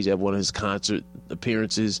backstage at one of his concert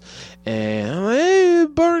appearances, and I'm like, "Hey,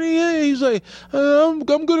 Bernie!" Hey, he's like, "I'm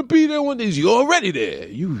gonna be there one day." You're already there.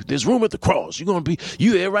 There's room at the cross.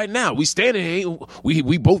 You there right now? We standing here.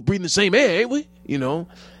 We both breathing the same air, ain't we?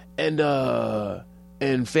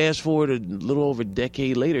 And fast forward a little over a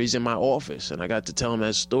decade later, he's in my office, and I got to tell him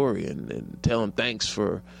that story and tell him thanks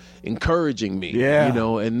for encouraging me,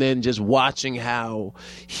 and then just watching how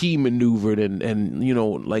he maneuvered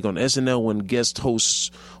and like on SNL when guest hosts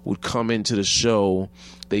would come into the show,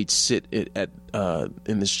 they'd sit at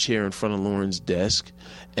in this chair in front of Lauren's desk,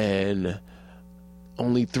 and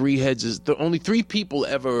only 3 people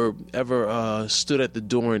ever stood at the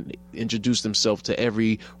door and introduced themselves to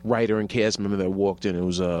every writer and cast member that walked in. It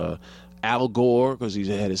was Al Gore, because he's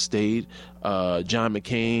ahead of state, John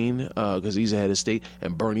McCain, because he's ahead of state,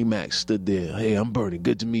 and Bernie Mac stood there. Hey, I'm Bernie.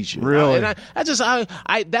 Good to meet you. Really? And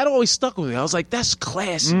I that always stuck with me. I was like, that's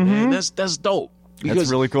classy, man. That's dope. That's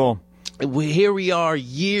really cool. Here we are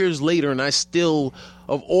years later, and I still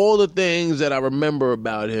of all the things that I remember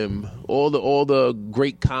about him, all the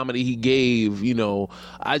great comedy he gave, you know,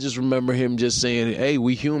 I just remember him just saying, "Hey,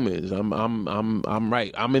 we humans. I'm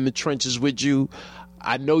right. I'm in the trenches with you.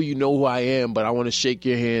 I know you know who I am, but I want to shake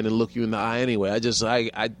your hand and look you in the eye anyway."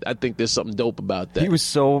 I think there's something dope about that. He was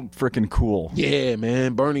so freaking cool. Yeah,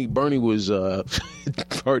 man. Bernie was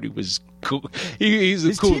Bernie was cool. He's the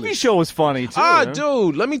His coolest. TV show was funny too. man.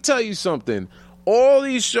 Dude, let me tell you something. All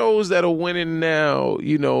these shows that are winning now,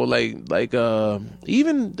 you know, like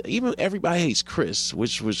even Everybody Hates Chris,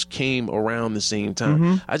 which came around the same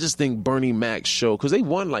time. I just think Bernie Mac's show, because they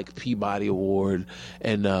won like Peabody Award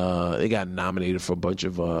and they got nominated for a bunch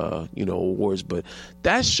of awards, but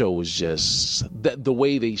that show was just the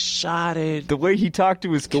way they shot it, The way he talked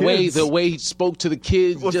to his kids. the way he spoke to the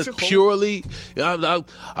kids, Was just so- purely.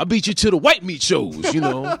 I beat you to the white meat shows, you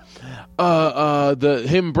know.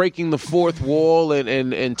 Him breaking the fourth wall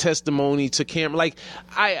and testimony to camera, like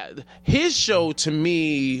his show to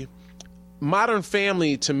me, Modern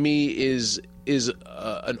Family to me is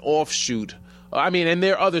an offshoot. I mean, and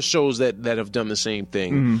there are other shows that have done the same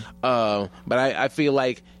thing, but I feel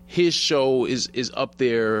like his show is up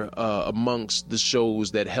there amongst the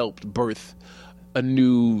shows that helped birth a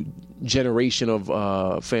new generation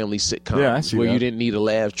of family sitcoms, Yeah, I see where that. you didn't need a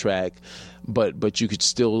laugh track, but you could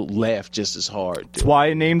still laugh just as hard. That's why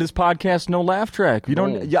I named this podcast "No Laugh Track." You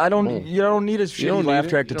don't. Boom. Yeah, I don't. Boom. You don't need a don't shitty need laugh it.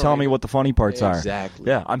 track You to don't tell need me it. what the funny parts are. Exactly.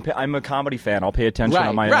 Yeah, I'm a comedy fan. I'll pay attention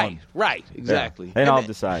on my own. Right, exactly. And I'll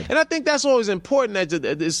decide. And I think that's always important. That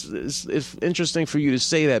it's interesting for you to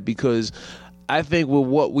say that, because I think with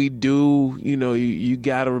what we do, you know, you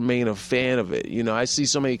got to remain a fan of it. You know, I see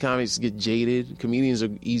so many comedians get jaded. Comedians are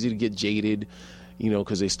easy to get jaded, you know,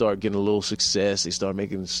 because they start getting a little success. They start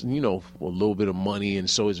making, you know, a little bit of money. And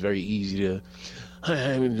so it's very easy to,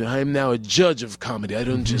 I'm now a judge of comedy. I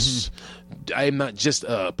don't just, I am not just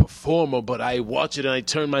a performer, but I watch it and I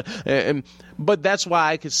turn my, but that's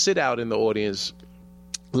why I could sit out in the audience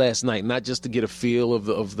last night, not just to get a feel of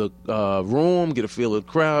the room, get a feel of the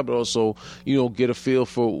crowd, but also, you know, get a feel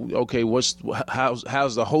for, okay,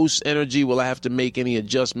 how's the host energy? Will I have to make any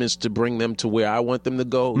adjustments to bring them to where I want them to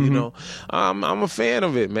go? You know, I'm a fan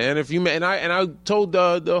of it, man. If you and I told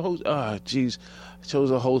the host, I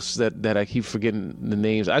chose a host that I keep forgetting the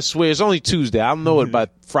names. I swear it's only Tuesday. I'll know it by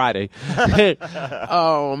Friday.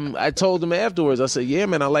 I told him afterwards. I said, "Yeah,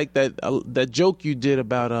 man, I like that joke you did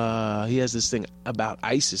about he has this thing about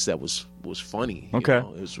ISIS that was funny. Okay. You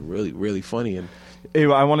know? It was really, really funny." And Hey,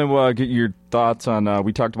 I want to get your thoughts on.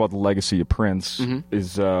 We talked about the legacy of Prince.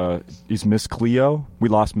 Is Miss Cleo? We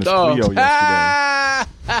lost Miss Cleo yesterday.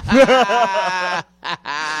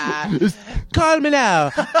 Call me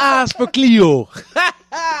now. Ask for Cleo.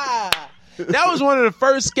 That was one of the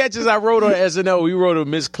first sketches I wrote on SNL. We wrote a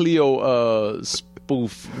Miss Cleo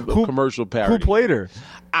spoof commercial parody. Who played her?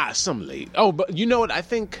 Some lady. Oh, but you know what? I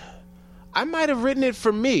think I might have written it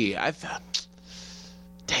for me. I thought,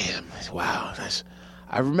 damn, wow.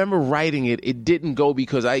 I remember writing it. It didn't go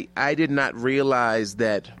because I did not realize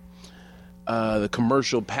that the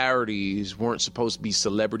commercial parodies weren't supposed to be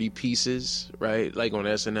celebrity pieces, right? Like on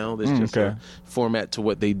SNL, there's just a format to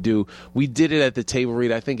what they do. We did it at the table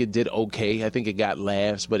read. I think it did okay. I think it got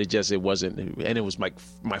laughs, but it wasn't. And it was my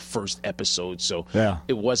first episode, so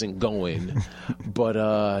it wasn't going. But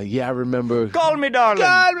I remember. Call me, darling.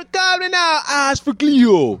 Call me now. Ask for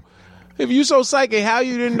Cleo. If you so psychic, how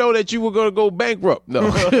you didn't know that you were going to go bankrupt? No.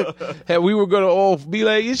 And we were going to all be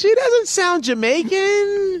like, she doesn't sound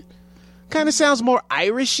Jamaican. Kind of sounds more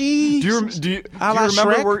Irishy. Do you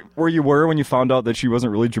remember where you were when you found out that she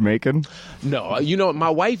wasn't really Jamaican? No, you know, my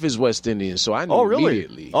wife is West Indian, so I knew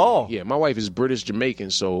immediately. Oh, yeah, my wife is British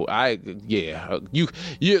Jamaican, so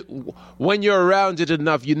you when you're around it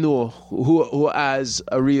enough, you know who has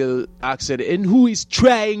a real accent and who is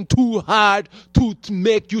trying too hard to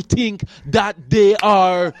make you think that they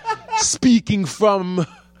are speaking from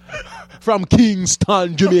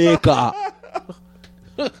Kingston, Jamaica.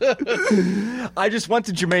 I just went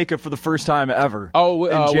to Jamaica for the first time ever. Oh,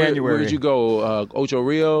 in January. Where did you go? Ocho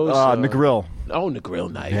Rios? Negril. Oh,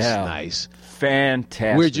 Negril, nice, nice,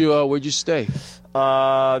 fantastic. Where'd you stay?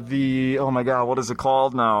 Oh my God, what is it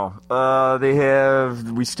called now?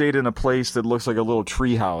 We stayed in a place that looks like a little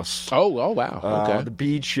tree house. Oh wow. Okay. The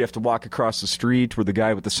beach, you have to walk across the street where the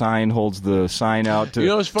guy with the sign holds the sign out to, You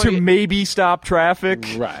know what's funny? to maybe stop traffic.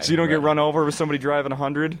 Right, So you don't get right. run over with somebody driving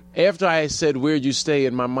 100. After I said, "Where'd you stay?"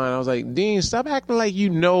 in my mind, I was like, "Dean, stop acting like you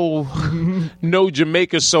know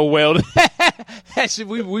Jamaica so well."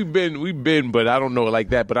 Actually, we've been, but I don't know it like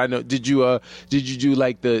that. But I know. Did you do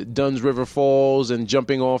like the Dunn's River Falls and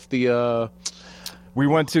jumping off the We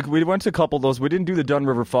went to a couple of those. We didn't do the Dun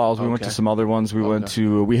River Falls. We went to some other ones.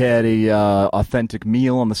 We had a authentic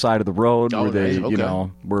meal on the side of the road where they,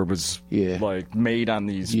 where it was like made on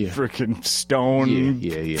these freaking stone.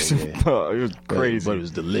 Yeah. It was crazy. But it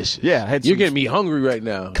was delicious. Yeah. You're getting me hungry right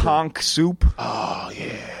now. Conch soup. Oh,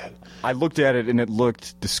 yeah. I looked at it and it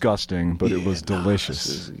looked disgusting, but it was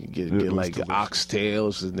delicious. You get like delicious.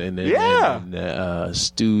 Oxtails and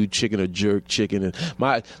stewed chicken or jerk chicken. And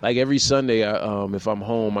like every Sunday, if I'm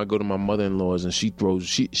home, I go to my mother-in-law's and she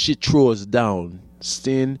throws down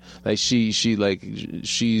thin. Like she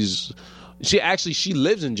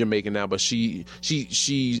lives in Jamaica now, but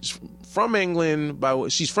she's from England.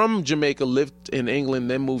 She's from Jamaica, lived in England,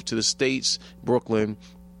 then moved to the States, Brooklyn.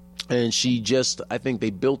 And I think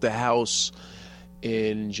they built a house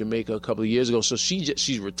in Jamaica a couple of years ago. So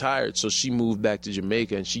she's retired. So she moved back to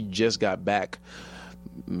Jamaica, and she just got back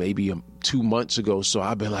maybe 2 months ago. So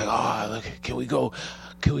I've been like, look, can we go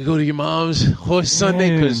to your mom's horse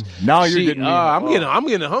Sunday? Because now you're getting. I'm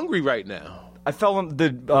getting hungry right now. I fell on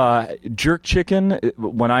the jerk chicken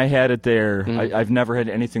when I had it there. I've never had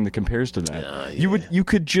anything that compares to that. You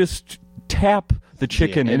could just tap the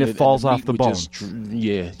chicken and it falls off the bone.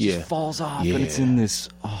 It just falls off and it's in this.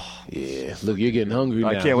 Yeah, look, you're getting hungry now.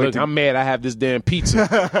 I can't wait. I'm mad. I have this damn pizza.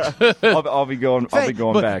 I'll be going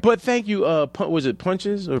back. But thank you. Was it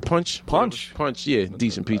Punches or Punch? Punch. Yeah,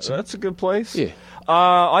 decent pizza. That's a good place. Yeah.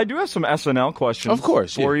 I do have some SNL questions. Of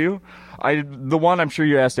course, for you. The one I'm sure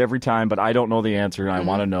you asked every time, but I don't know the answer, and I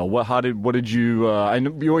want to know what did you? I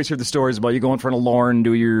know you always hear the stories about you go in front of Lauren,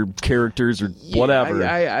 do your characters or whatever.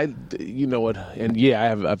 I you know what? And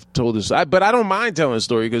I've told this, but I don't mind telling a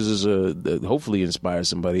story because it's hopefully inspires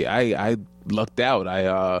somebody. I lucked out.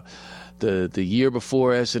 The year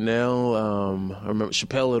before SNL, I remember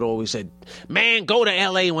Chappelle had always said, "Man, go to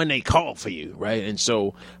LA when they call for you," right? And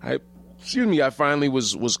so I finally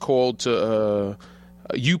was called to.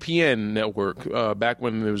 UPN network, back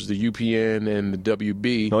when there was the UPN and the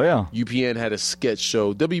WB. Oh, yeah. UPN had a sketch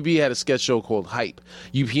show. WB had a sketch show called Hype.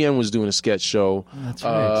 UPN was doing a sketch show. Oh, that's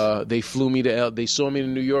right. They flew me to they saw me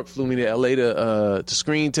in New York, flew me to LA to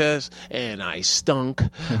screen test, and I stunk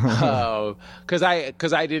because I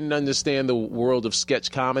didn't understand the world of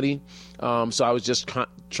sketch comedy. So I was just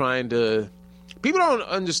trying to. People don't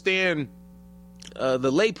understand.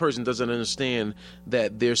 The layperson doesn't understand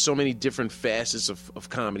that there's so many different facets of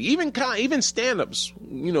comedy. Even stand-ups,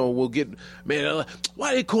 will get, man,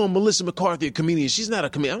 why they call Melissa McCarthy a comedian? She's not a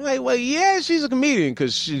comedian. I'm like, well, yeah, she's a comedian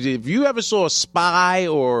because if you ever saw Spy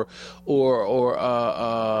or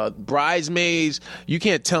Bridesmaids, you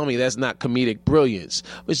can't tell me that's not comedic brilliance.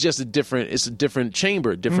 It's just a different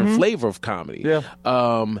chamber, different flavor of comedy. Yeah.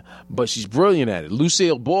 But she's brilliant at it.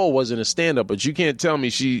 Lucille Ball wasn't a stand-up, but you can't tell me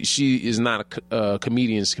she is not a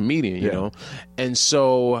comedian's comedian, you know? And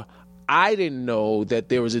so I didn't know that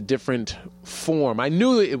there was a different form. I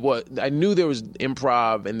knew there was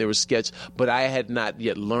improv and there was sketch, but I had not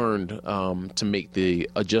yet learned to make the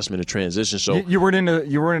adjustment or transition. So you weren't in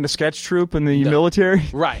a sketch troupe in the military?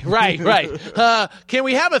 Right. Can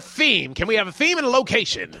we have a theme? Can we have a theme and a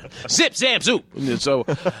location? Zip, zap, zoop.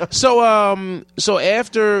 So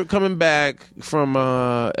after coming back from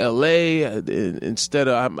LA, instead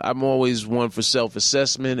of I'm always one for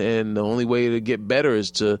self-assessment, and the only way to get better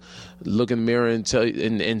is to look in the mirror and tell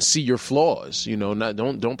and see your flaws.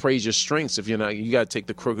 Don't praise your strengths if you're not. You got to take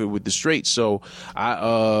the crooked with the straight. So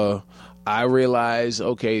I realized,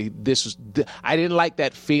 okay, I didn't like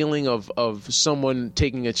that feeling of someone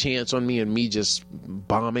taking a chance on me and me just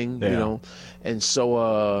bombing, And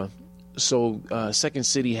so Second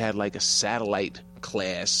City had like a satellite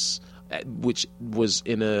class, which was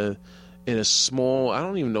in a small, I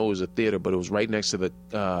don't even know it was a theater, but it was right next to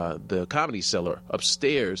the Comedy Cellar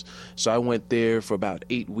upstairs. So I went there for about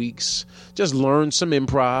 8 weeks, just learned some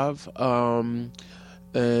improv.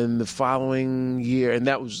 And the following year, and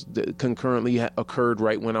that was concurrently occurred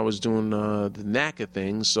right when I was doing the NACA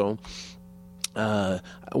thing. So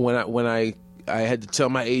when I had to tell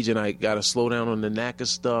my agent I got to slow down on the NACA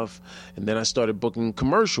stuff, and then I started booking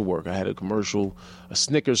commercial work. I had a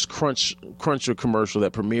Snickers Cruncher commercial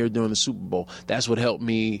that premiered during the Super Bowl. That's what helped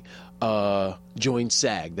me join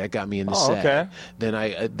SAG. That got me into SAG. Okay. Then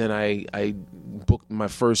I booked my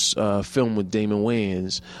first film with Damon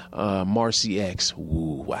Wayans, Marcy X.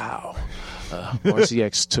 Ooh, wow. Marcy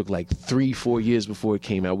X took like 3-4 years before it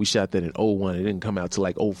came out. We shot that in 2001. It didn't come out till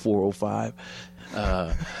like 2004, 2005.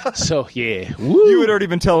 So yeah, woo. You had already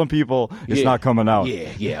been telling people it's not coming out.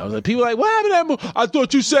 Yeah. I was like, people were like, what happened to that movie? I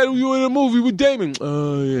thought you said you were in a movie with Damon.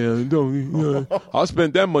 I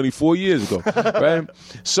spent that money 4 years ago, right?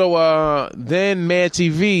 So then Mad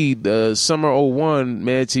TV, the summer '01,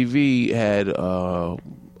 Mad TV had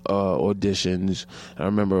auditions. I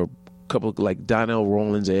remember a couple like Donnell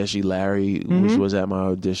Rawlins, Ashley Larry, which was at my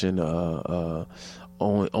audition.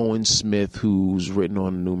 Owen Smith, who's written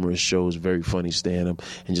on numerous shows, very funny stand-up,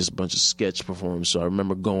 and just a bunch of sketch performers. So I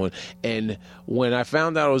remember going, and when I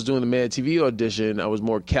found out I was doing the Mad TV audition, I was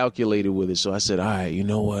more calculated with it. So I said, all right, you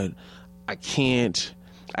know what? I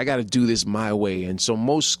got to do this my way. And so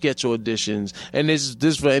most sketch auditions, and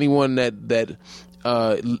this for anyone that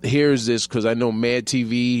hears this, because I know Mad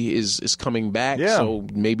TV is coming back, so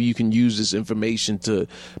maybe you can use this information to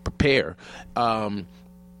prepare.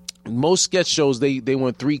 Most sketch shows they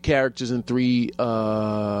want 3 characters and 3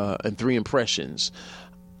 impressions.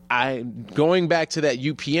 Going back to that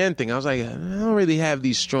UPN thing, I was like, I don't really have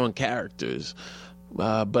these strong characters.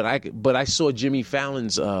 But I saw Jimmy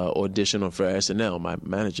Fallon's audition for SNL. My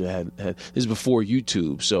manager had this is before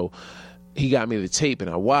YouTube, so he got me the tape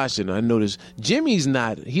and I watched it and I noticed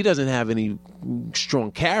he doesn't have any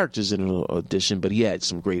strong characters in the audition, but he had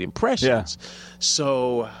some great impressions. Yeah.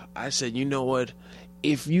 So I said, you know what?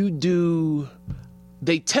 If you do,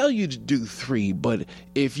 they tell you to do 3, but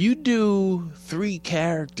if you do 3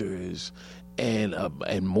 characters and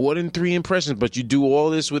more than 3 impressions, but you do all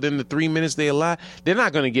this within the 3 minutes they allow, they're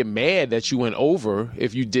not going to get mad that you went over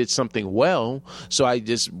if you did something well. So I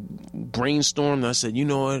just brainstormed and I said, you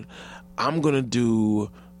know what? I'm going to do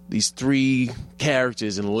these 3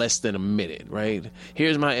 characters in less than a minute, right?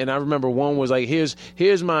 And I remember one was like, here's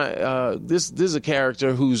my, this is a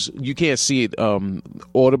character who's, you can't see it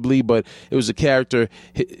audibly, but it was a character,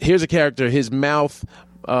 here's a character, his mouth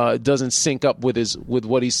doesn't sync up with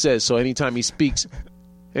what he says, so anytime he speaks,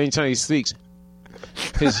 his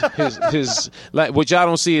like, what y'all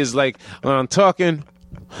don't see is like, when I'm talking,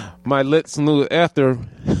 my lips move after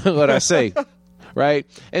what I say. Right,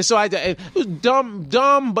 and so it was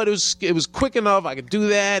dumb, but it was quick enough. I could do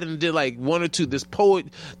that, and did like 1 or 2 this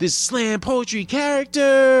slam poetry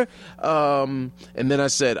character, and then I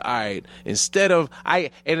said, all right, instead of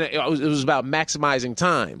it was about maximizing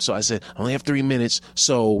time. So I said, I only have 3 minutes,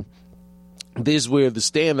 so this is where the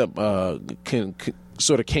stand-up can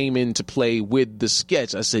sort of came into play with the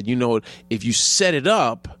sketch. I said, you know what, if you set it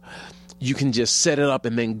up, you can just set it up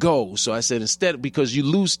and then go. So I said, instead, because you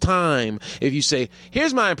lose time if you say,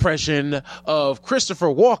 here's my impression of Christopher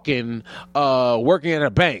Walken working at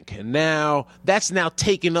a bank. And that's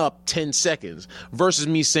taken up 10 seconds versus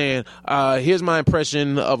me saying, here's my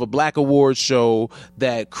impression of a Black Awards show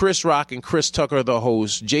that Chris Rock and Chris Tucker are the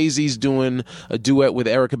hosts. Jay-Z's doing a duet with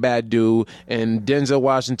Erykah Badu, and Denzel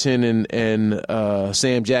Washington and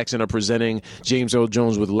Sam Jackson are presenting James Earl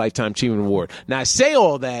Jones with a Lifetime Achievement Award. Now, I say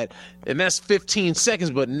all that, and that's 15 seconds,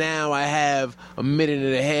 but now I have a minute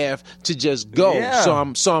and a half to just go.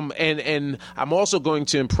 Yeah. And I'm also going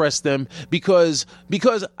to impress them because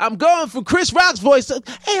I'm going for Chris Rock's voice. Hey, hold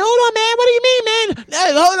on, man. What do you mean, man?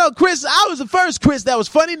 Hey, hold on, Chris. I was the first Chris that was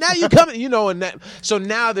funny. Now you coming, and that. So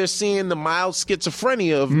now they're seeing the mild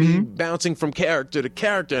schizophrenia of me bouncing from character to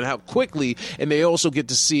character and how quickly. And they also get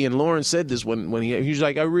to see. And Lauren said this when he was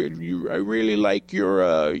like, I really like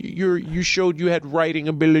you showed you had writing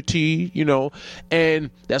ability. And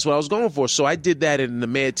that's what I was going for. So I did that in the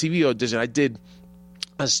Mad TV audition. I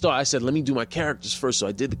said, let me do my characters first. So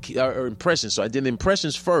I did the impressions. So I did the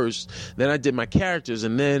impressions first. Then I did my characters.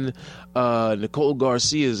 And then Nicole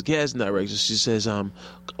Garcia's casting director, she says,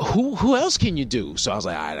 who else can you do? So I was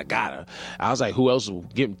like, all right, I got her. I was like, who else will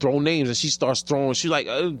throw names? And she starts throwing. She's like,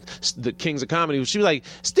 the Kings of Comedy. She was like,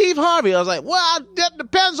 Steve Harvey. I was like, well, that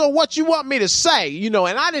depends on what you want me to say, And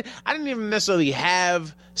I didn't even necessarily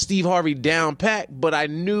have Steve Harvey down pat, but I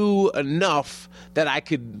knew enough that I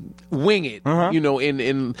could wing it,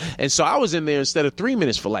 and so I was in there instead of 3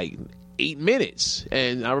 minutes for like 8 minutes.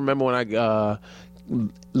 And I remember when I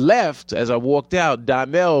left, as I walked out,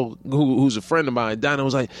 Donnell, who's a friend of mine, Donnell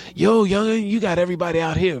was like, yo, youngin', you got everybody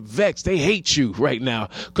out here vexed. They hate you right now,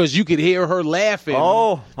 because you could hear her laughing.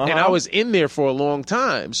 And I was in there for a long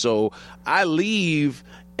time. So I leave,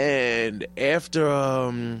 and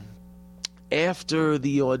after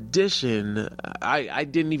the audition, I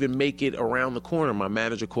didn't even make it around the corner. My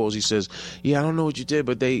manager calls. He says, "Yeah, I don't know what you did,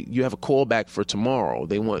 but you have a callback for tomorrow.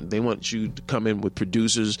 They want you to come in with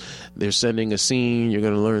producers. They're sending a scene. You're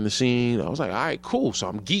going to learn the scene." I was like, "All right, cool." So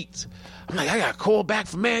I'm geeked. I'm like, I got a call back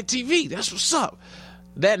from Mad TV. That's what's up.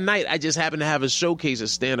 that night, I just happened to have a showcase at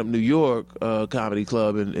Stand Up New York Comedy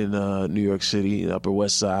Club in New York City, Upper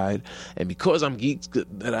West Side, and because I'm geeked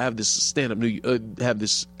that I have this Stand Up have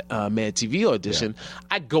this Mad TV audition,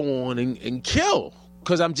 I go on and kill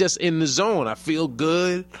because I'm just in the zone. I feel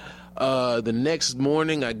good. The next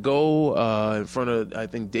morning, I go in front of, I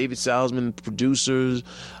think, David Salzman, producers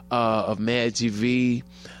of Mad TV.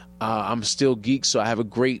 I'm still geeked, so I have a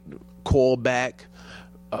great callback.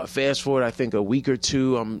 Fast forward, I think, a week or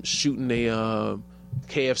two, I'm shooting a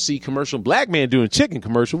KFC commercial. Black man doing chicken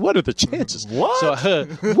commercial. What are the chances? What? So,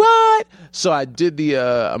 what? So I did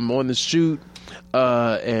I'm on the shoot,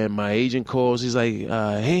 and my agent calls. He's like,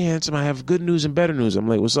 hey, handsome, I have good news and better news. I'm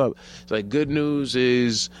like, what's up? It's like, good news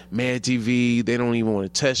is Mad TV, they don't even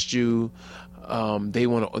want to test you.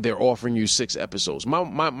 They're offering you 6 episodes.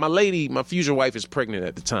 My lady, my future wife, is pregnant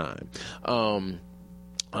at the time.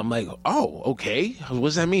 I'm like, oh, okay. What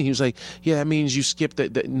does that mean? He was like, yeah, that means you skip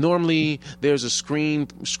that. Normally, there's a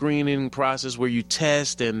screening process where you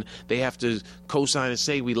test, and they have to co-sign and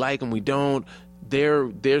say we like them, we don't.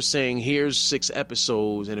 They're saying here's 6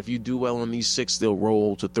 episodes, and if you do well on these 6, they'll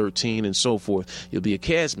roll to 13 and so forth. You'll be a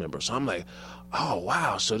cast member. So I'm like, oh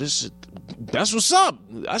wow, so that's what's up.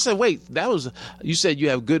 I said, wait, you said you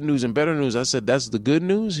have good news and better news. I said, that's the good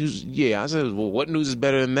news? Yeah. I said, well, what news is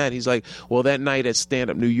better than that? He's like, well, that night at Stand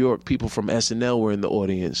Up New York, people from SNL were in the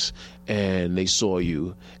audience and they saw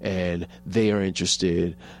you and they are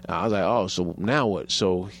interested. I was like, oh, so now what?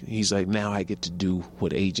 So he's like, now I get to do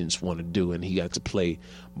what agents want to do, and he got to play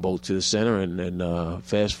both to the center. And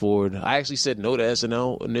fast forward, I actually said no to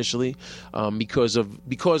SNL initially because of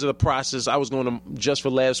the process. I was going to Just for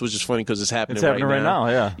Laughs, which is funny because it's happening right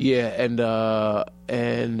now. Yeah,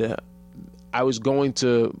 and I was going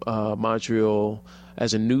to Montreal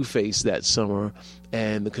as a new face that summer,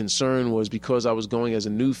 and the concern was because I was going as a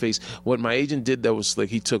new face, what my agent did that was slick.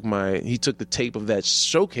 He took the tape of that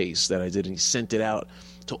showcase that I did and he sent it out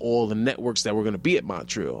to all the networks that were going to be at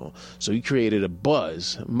Montreal. So he created a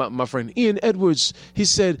buzz. My friend Ian Edwards, he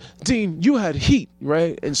said, Dean, you had heat,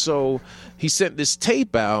 right? And so he sent this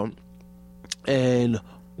tape out and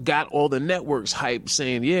got all the networks hyped,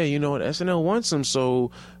 saying, yeah, you know what, SNL wants him,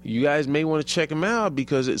 so you guys may want to check him out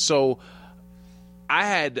because it's so. I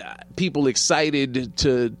had people excited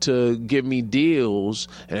to give me deals,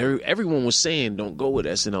 and everyone was saying, "Don't go with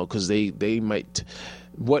SNL because they might."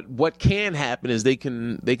 What can happen is they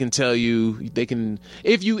can tell you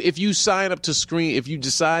if you sign up to screen, if you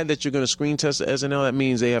decide that you're going to screen test SNL, that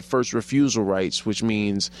means they have first refusal rights, which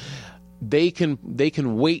means they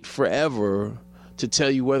can wait forever to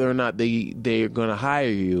tell you whether or not they're going to hire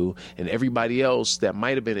you, and everybody else that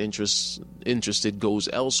might have been interested goes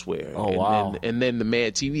elsewhere. Oh, wow. And then the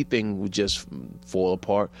Mad TV thing would just fall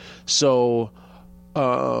apart. So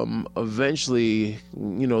eventually,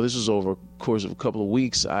 this was over a course of a couple of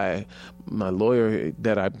weeks. My lawyer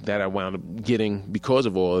that I wound up getting because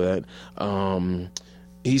of all of that,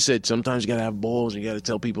 he said sometimes you gotta have balls and you gotta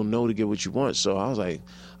tell people no to get what you want. So I was like,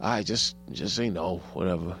 all right, just say no,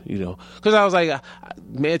 whatever, because I was like,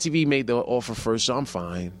 Mad TV made the offer first, so I'm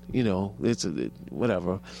fine, it's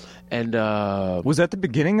whatever. And was that the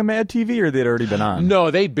beginning of Mad TV, or they'd already been on?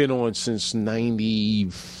 No, they'd been on since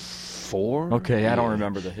 '94. Okay, I don't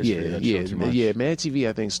remember the history of that show too much. Yeah, Mad TV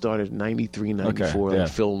I think started 93, 94, okay, like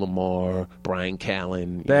Phil Lamar, Brian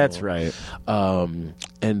Callen. That's right. And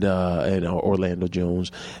Orlando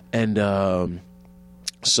Jones. And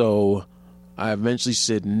so I eventually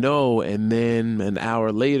said no, and then an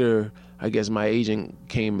hour later, I guess my agent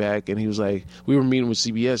came back and he was like, we were meeting with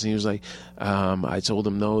CBS, and he was like, I told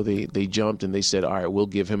him no, they jumped and they said, all right, we'll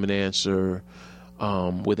give him an answer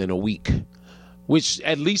within a week. Which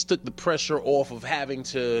at least took the pressure off of having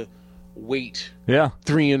to wait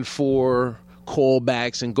 3 and 4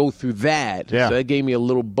 callbacks and go through that. Yeah. So that gave me a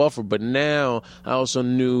little buffer. But now I also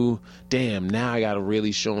knew, damn, now I got to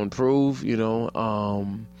really show and prove,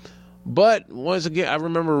 But once again, I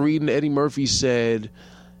remember reading Eddie Murphy said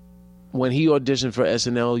when he auditioned for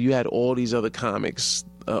SNL, you had all these other comics,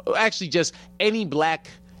 actually just any black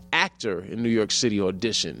actor in New York City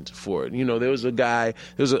auditioned for it. There was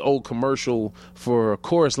an old commercial for a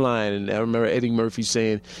Chorus Line, and I remember Eddie Murphy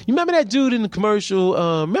saying, you remember that dude in the commercial,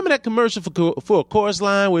 remember that commercial for a Chorus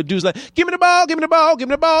Line where dude's like, give me the ball, give me the ball, give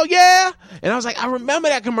me the ball, yeah? And I was like, I remember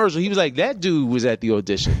that commercial. He was like, that dude was at the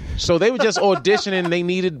audition. So they were just auditioning, they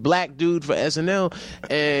needed black dude for SNL,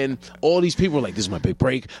 and all these people were like, this is my big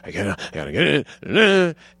break, I gotta get it.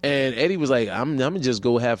 And Eddie was like, I'm gonna just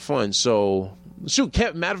go have fun. So shoot,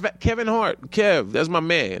 matter of fact, Kevin Hart, that's my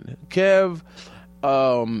man. Kev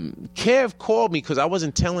Kev called me because I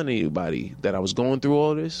wasn't telling anybody that I was going through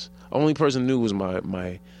all this. Only person who knew was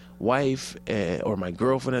my wife or my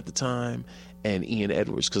girlfriend at the time and Ian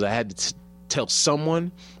Edwards, because I had to tell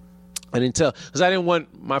someone. I didn't tell because I didn't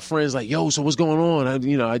want my friends like, yo, so what's going on? I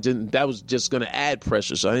didn't. That was just going to add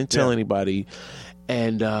pressure, so I didn't tell anybody.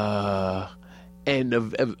 And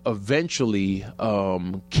eventually,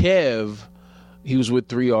 Kev, he was with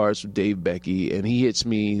 3 R's with Dave Becky, and he hits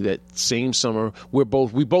me that same summer. We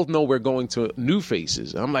both know we're going to New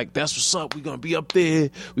Faces. I'm like, that's what's up. We're gonna be up there.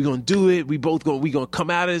 We're gonna do it. We gonna come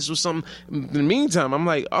out of this with something. In the meantime, I'm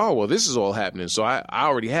like, oh well, this is all happening. So I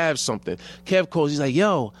already have something. Kev calls. He's like,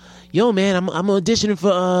 yo, man, I'm auditioning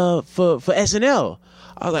for SNL.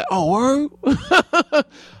 I was like, oh, word? I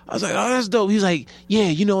was like, oh, that's dope. He's like, yeah,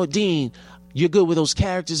 you know what, Dean, you're good with those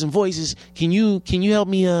characters and voices. Can you help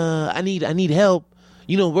me? I need help.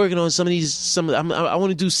 Working on some of these. I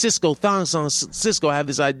want to do Cisco thong songs. Cisco, I have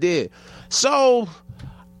this idea. So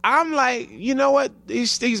I'm like, you know what?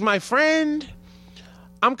 He's my friend.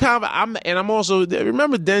 I'm also,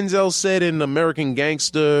 remember Denzel said in American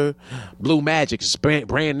Gangster, Blue Magic is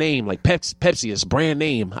brand name, like Pepsi is brand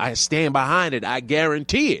name. I stand behind it. I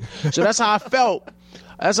guarantee it. So that's how I felt.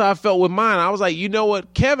 That's how I felt with mine. I was like, you know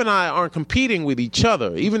what? Kev and I aren't competing with each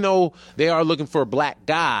other, even though they are looking for a black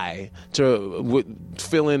guy to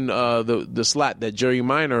fill in the slot that Jerry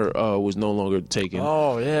Minor was no longer taking.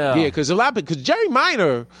 Oh, yeah. Yeah, because Jerry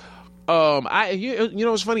Minor,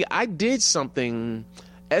 it's funny. I did something.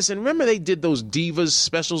 And remember they did those Divas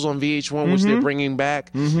specials on VH1, which they're bringing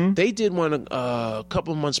back? Mm-hmm. They did one a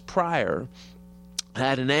couple of months prior. I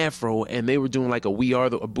had an afro, and they were doing like a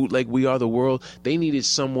bootleg We Are the World. They needed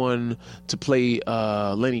someone to play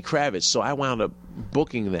Lenny Kravitz, so I wound up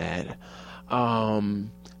booking that. And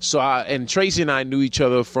Tracy and I knew each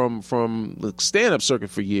other from the stand-up circuit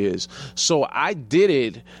for years. So I did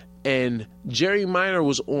it, and Jerry Minor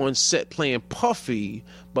was on set playing Puffy,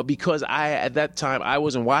 but because at that time I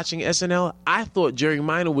wasn't watching SNL, I thought Jerry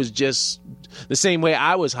Minor was just the same way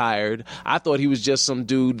I was hired. I thought he was just some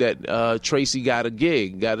dude that Tracy got a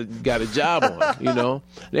gig, got a job on,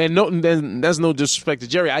 And that's no disrespect to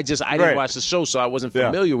Jerry. I didn't watch the show, so I wasn't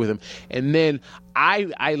familiar with him. And then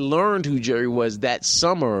I learned who Jerry was that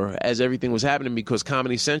summer as everything was happening because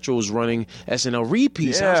Comedy Central was running SNL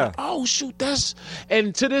repeats. Yeah. I was like, oh shoot,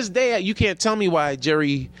 and to this day you can't tell me why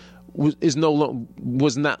Jerry was no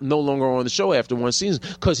longer on the show after one season,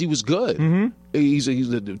 because he was good. Mm-hmm. He's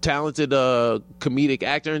a talented comedic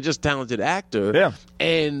actor and just talented actor. Yeah.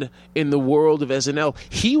 And in the world of SNL,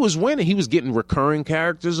 he was winning. He was getting recurring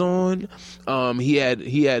characters on. He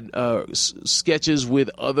had sketches with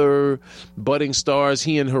other budding stars.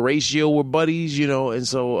 He and Horatio were buddies, and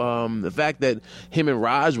so the fact that him and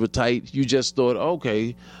Raj were tight, you just thought,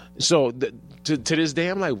 okay. So to this day,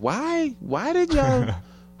 I'm like, why did y'all?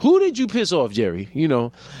 Who did you piss off, Jerry?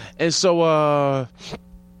 And so,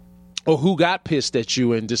 or who got pissed at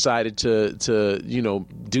you and decided to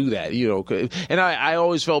do that? And I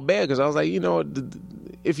always felt bad because I was like,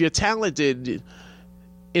 if you're talented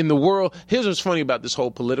in the world, here's what's funny about this whole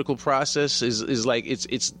political process is like it's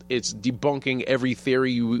debunking every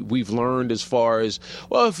theory we've learned as far as,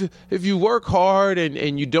 well, if you work hard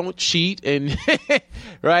and you don't cheat and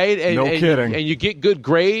right and kidding, and you get good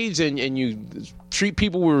grades and you treat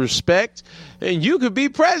people with respect, and you could be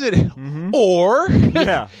president. Mm-hmm. Or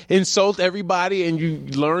insult everybody, and you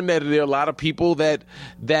learn that there are a lot of people that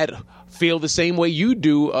feel the same way you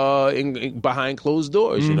do behind closed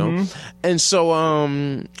doors, And so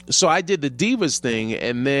I did the Divas thing,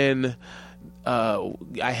 and then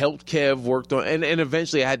I helped Kev, worked on, and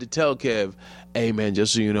eventually I had to tell Kev, hey man,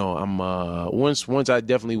 just so you know, I'm once I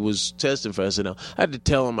definitely was testing for SNL. I had to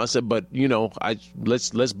tell him. I said, but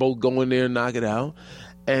let's both go in there and knock it out.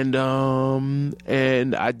 And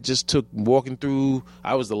I just took walking through.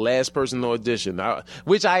 I was the last person to audition,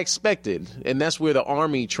 which I expected, and that's where the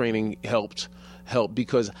Army training helped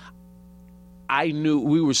because I knew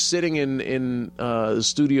we were sitting in the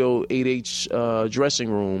Studio 8H dressing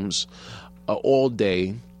rooms all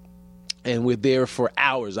day. And we're there for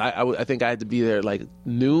hours. I think I had to be there like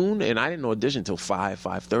noon, and I didn't audition until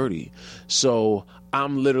 5:30. So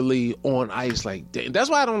I'm literally on ice. Like, that's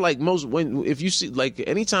why I don't like if you see, like,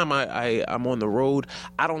 anytime I'm on the road,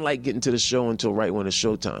 I don't like getting to the show until right when it's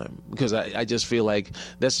showtime, because I just feel like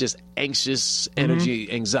that's just anxious energy,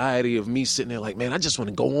 anxiety of me sitting there like, man, I just want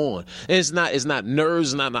to go on. And it's not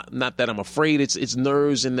nerves, not that I'm afraid. It's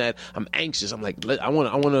nerves in that I'm anxious. I'm like, I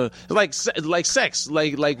want to like sex,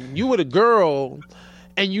 like you with a girl,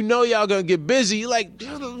 and y'all gonna get busy. Like,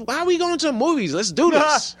 why are we going to the movies? Let's do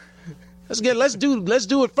this. let's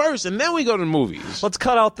do it first, and then we go to the movies. Let's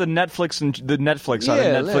cut out the Netflix and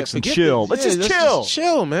chill. Let's just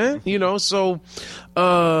chill, man. So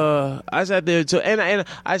I sat there and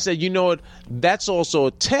I said, you know what? That's also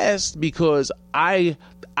a test because I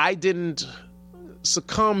didn't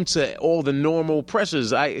succumb to all the normal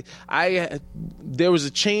pressures. There was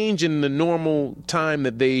a change in the normal time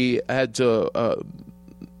that they had to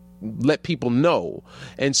let people know,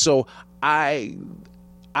 and so I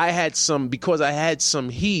had some, because I had some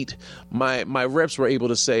heat, my reps were able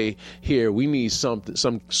to say, here, we need some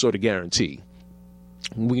sort of guarantee.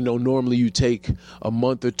 We know normally you take a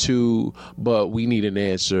month or two, but we need an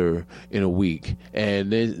answer in a week.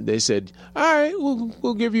 And they said, all right,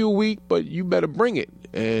 we'll give you a week, but you better bring it.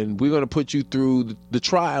 And we're going to put you through the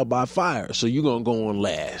trial by fire. So you're going to go on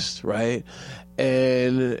last, right?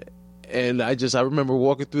 And I remember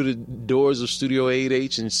walking through the doors of Studio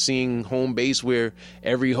 8H and seeing home base where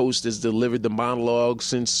every host has delivered the monologue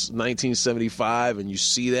since 1975, and you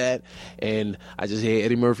see that, and I just had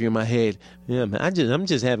Eddie Murphy in my head. Yeah, man, I'm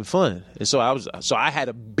just having fun. And so I had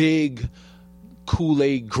a big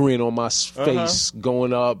Kool-Aid grin on my face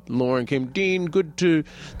going up. Lauren came, Dean,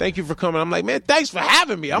 thank you for coming. I'm like, man, thanks for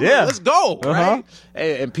having me. Like, let's go, right?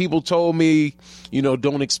 And people told me,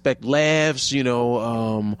 don't expect laughs,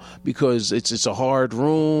 because it's a hard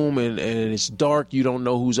room and it's dark. You don't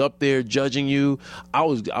know who's up there judging you. I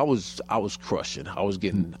was crushing. I was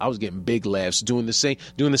getting big laughs doing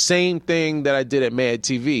the same thing that I did at Mad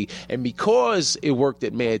TV. And because it worked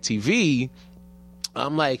at Mad TV,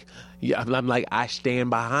 I'm like, I stand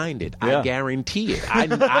behind it. Yeah. I guarantee it.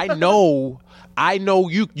 I know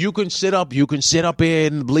you can sit up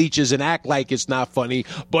in bleachers and act like it's not funny,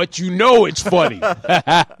 but it's funny.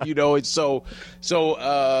 It's so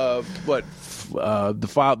but the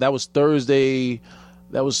file that was Thursday,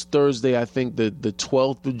 I think the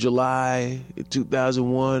 12th of July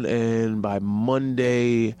 2001, and by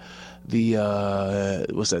Monday the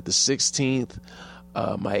 16th,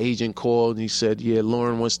 my agent called and he said, yeah,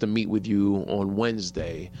 Lauren wants to meet with you on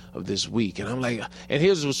Wednesday of this week. And I'm like, and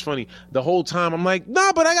here's what's funny. The whole time I'm like,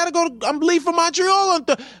 nah, but I got to I'm leaving for Montreal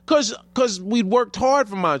because we'd worked hard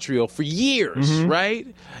for Montreal for years, right?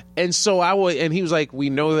 And so and he was like, we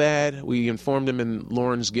know that. We informed him, and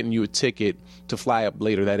Lauren's getting you a ticket to fly up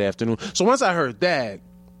later that afternoon. So once I heard that,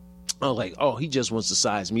 I was like, oh, he just wants to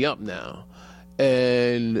size me up now.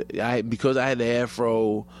 And because I had the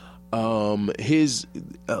afro, his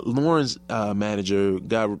Lauren's manager,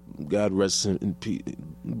 God rest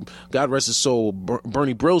his soul,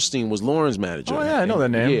 Bernie Brillstein was Lauren's manager. Oh yeah, I know that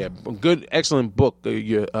name. Yeah, good, excellent book.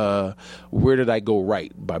 Where Did I Go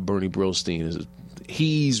Right by Bernie Brillstein.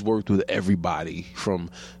 He's worked with everybody from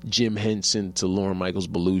Jim Henson to Lorne Michaels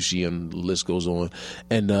Belushi, and the list goes on.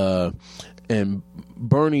 And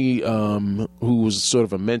Bernie, who was sort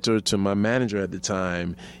of a mentor to my manager at the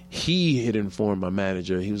time, he had informed my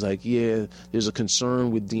manager. He was like, yeah, there's a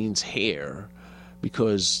concern with Dean's hair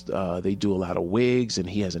because they do a lot of wigs and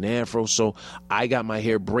he has an afro. So I got my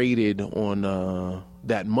hair braided on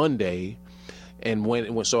that Monday. And when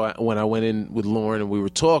I went in with Lauren and we were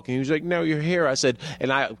talking, he was like, "No, your hair." I said,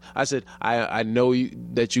 I know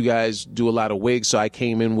that you guys do a lot of wigs, so I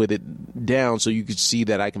came in with it down so you could see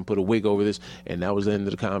that I can put a wig over this. And that was the end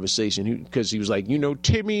of the conversation, because he was like,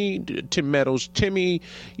 Tim Meadows, Timmy,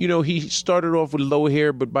 he started off with low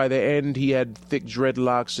hair, but by the end he had thick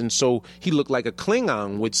dreadlocks, and so he looked like a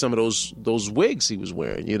Klingon with some of those wigs he was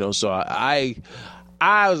wearing, So I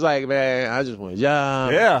was like, man, I just want a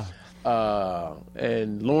job. Yeah.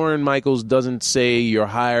 And Lorne Michaels doesn't say you're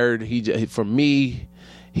hired. For me,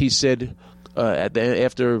 he said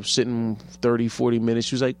after sitting 30, 40 minutes,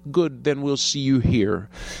 she was like, good, then we'll see you here.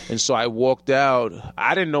 And so I walked out.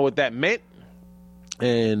 I didn't know what that meant.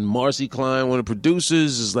 And Marcy Klein, one of the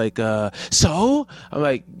producers, is like, so? I'm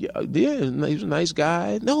like, yeah, he's a nice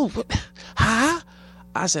guy. No, huh?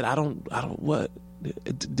 I said, I don't, what?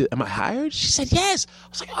 Am I hired? She said yes. I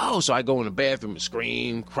was like, oh. So I go in the bathroom and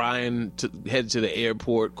scream, crying, head to the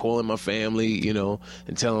airport, calling my family, and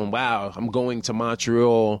telling them, wow, I'm going to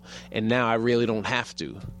Montreal, and now I really don't have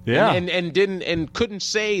to. Yeah. And couldn't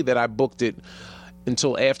say that I booked it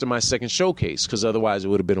until after my second showcase, because otherwise it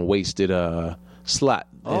would have been a wasted slot.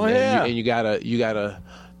 Oh, yeah. And you gotta,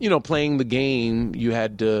 playing the game, you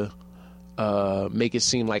had to make it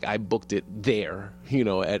seem like I booked it there,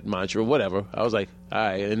 at Montreal, whatever. I was like, all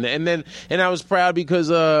right. And I was proud because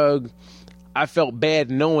I felt bad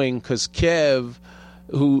knowing, because Kev,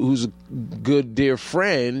 who's a good, dear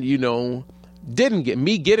friend, didn't get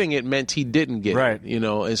me getting it meant he didn't get Right. it,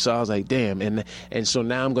 and so I was like, damn, and so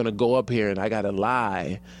now I'm gonna go up here and I gotta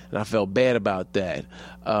lie, and I felt bad about that,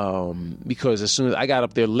 because as soon as I got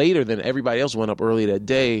up there later than everybody else, went up early that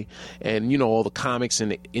day, and all the comics in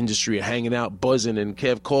the industry are hanging out buzzing, and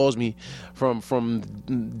Kev calls me from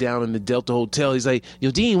down in the Delta Hotel. He's like,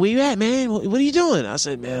 yo, Dean, where you at, man? What are you doing? I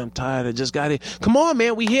said, man, I'm tired, I just got here. Come on,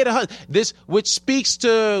 man, we here to this, which speaks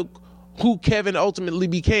to who Kevin ultimately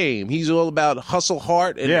became. He's all about hustle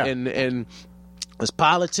hard and his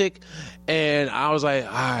politic. And I was like,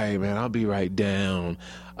 all right, man, I'll be right down.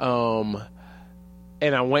 And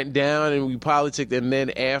I went down and we politicked. And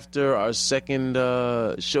then after our second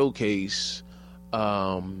showcase,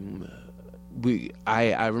 I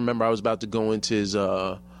remember I was about to go into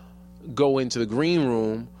the green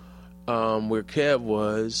room, where Kev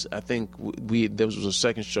was. I think there was a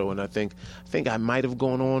second show, and I think I might have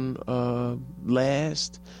gone on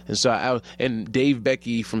last. And so and Dave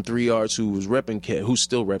Becky from 3 Arts, who was repping Kev, who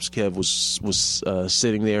still reps Kev, was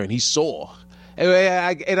sitting there, and he saw.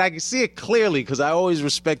 And I can see it clearly because I always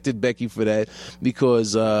respected Becky for that,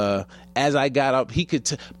 because as I got up, he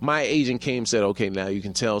could. My agent came and said, "Okay, now you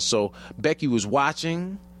can tell." So Becky was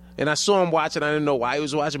watching. And I saw him watching. I didn't know why he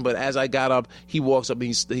was watching, but as I got up, he walks up and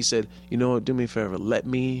he said, "You know what? Do me a favor. Let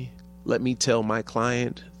me tell my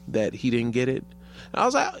client that he didn't get it." And I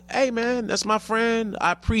was like, "Hey, man, that's my friend.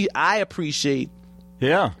 I appreciate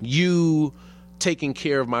you taking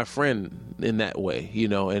care of my friend in that way,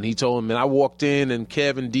 And he told him, and I walked in, and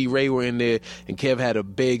Kev and D. Ray were in there, and Kev had a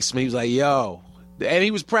big smile. He was like, "Yo." And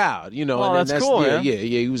he was proud, Well, and that's cool, yeah,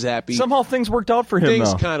 he was happy. Somehow things worked out for him,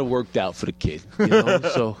 Things though. kind of worked out for the kid,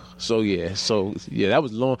 So that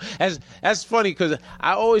was long. That's funny because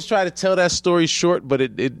I always try to tell that story short, but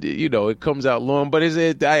it comes out long. But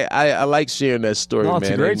I like sharing that story, No, man,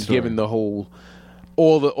 it's a great and story. giving the whole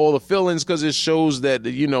all the fill-ins, because it shows that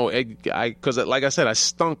because like I said, I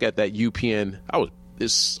stunk at that UPN.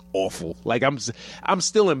 It's awful. Like I'm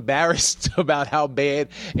still embarrassed about how bad,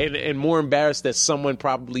 and more embarrassed that someone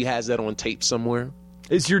probably has that on tape somewhere.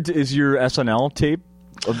 Is your SNL tape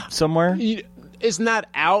somewhere? It's not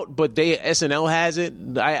out, but SNL has it.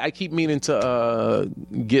 I keep meaning to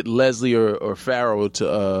get Leslie or Farrell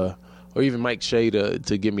to or even Mike Shea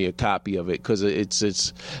to give me a copy of it, because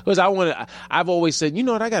because I've always said,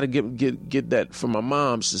 what, I got to get that for my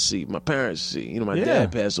moms to see, my parents to see. My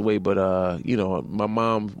dad passed away, but my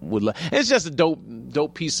mom would like. It's just a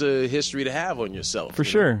dope piece of history to have on yourself. For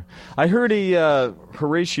sure. I heard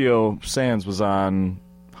Horatio Sands was on.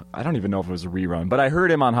 I don't even know if it was a rerun, but I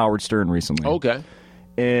heard him on Howard Stern recently. Okay.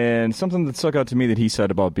 And something that stuck out to me that he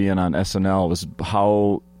said about being on SNL was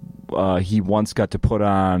how he once got to put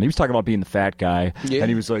on. He was talking about being the fat guy, and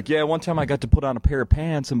he was like, "Yeah, one time I got to put on a pair of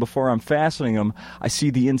pants, and before I'm fastening them, I see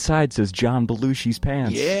the inside says John Belushi's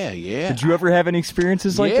pants." Yeah. Did you ever have any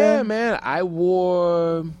experiences like that? Yeah, man. I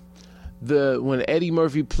wore when Eddie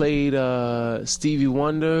Murphy played Stevie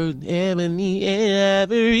Wonder, Ebony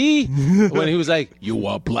Ivory, when he was like, "You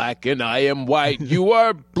are black and I am white. You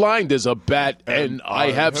are blind as a bat and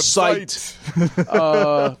I have sight."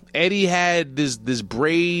 Eddie had this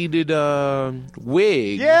braided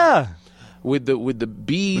wig, with the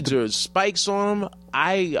beads or spikes on them.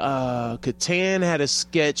 Catan had a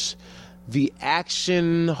sketch,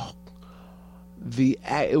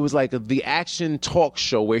 it was like the action talk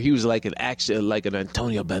show where he was like an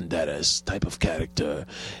Antonio Banderas type of character,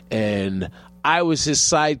 and I was his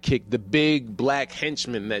sidekick, the big black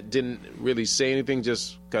henchman that didn't really say anything,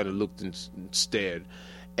 just kind of looked and stared.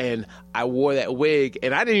 And I wore that wig,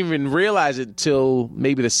 and I didn't even realize it till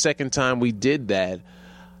maybe the second time we did that.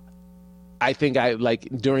 I think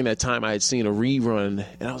during that time I had seen a rerun,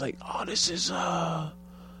 and I was like, "Oh, this is I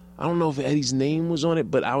don't know if Eddie's name was on it,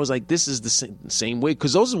 but I was like, this is the same wig,"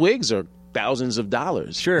 because those wigs are thousands of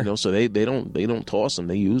dollars. Sure. So they don't toss them,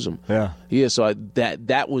 they use them. Yeah. So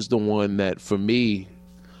that was the one that for me,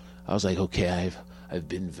 I was like, okay, I've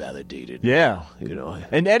been validated. Yeah.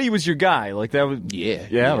 And Eddie was your guy, like that was.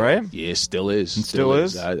 Yeah. Right. Yeah, still is. Still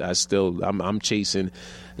is. I'm chasing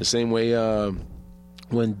the same way.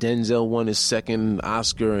 When Denzel won his second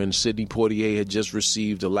Oscar and Sidney Poitier had just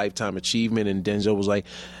received a Lifetime Achievement, and Denzel was like,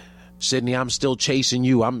 "Sidney, I'm still chasing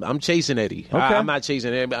you. I'm chasing Eddie. Okay. I'm not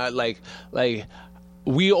chasing Eddie." Like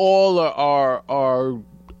we all are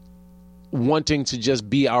wanting to just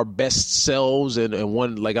be our best selves, and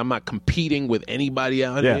one, like, I'm not competing with anybody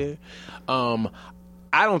out here.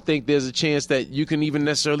 I don't think there's a chance that you can even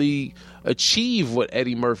necessarily achieve what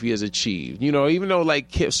Eddie Murphy has achieved. You know, even though,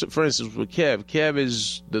 like, for instance, with Kev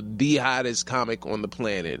is the hottest comic on the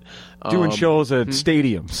planet. Doing shows at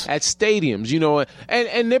stadiums. At stadiums, you know,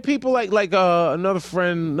 and there are people like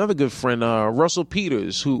another good friend, Russell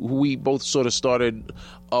Peters, who we both sort of started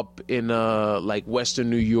up in like Western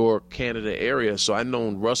New York, Canada area. So I've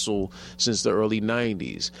known Russell since the early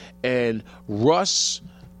 90s. And Russ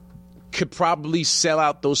could probably sell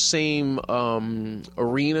out those same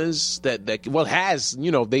arenas that has,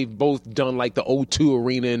 you know, they've both done like the O2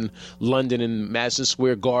 Arena in London and Madison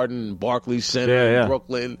Square Garden, Barclays Center in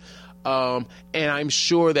Brooklyn. And I'm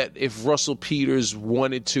sure that if Russell Peters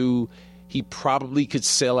wanted to, he probably could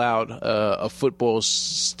sell out a football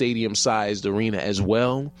stadium-sized arena as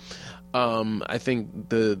well. I think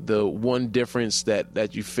the one difference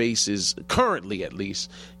that you face is, currently at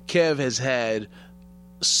least, Kev has had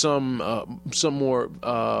some more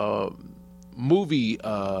movie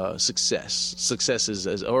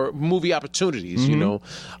successes or movie opportunities, you know,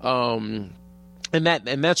 and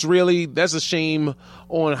that's a shame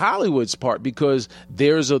on Hollywood's part, because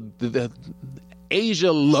there's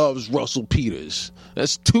Asia loves Russell Peters.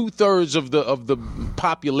 That's 2/3 of the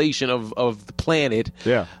population of the planet.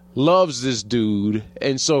 Yeah. Loves this dude.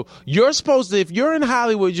 And so you're supposed to, if you're in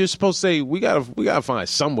Hollywood, you're supposed to say, we gotta find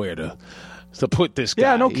somewhere to put this guy.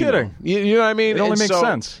 Yeah, no kidding. You know what I mean? It only makes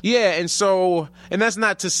sense. Yeah, and that's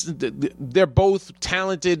not to. They're both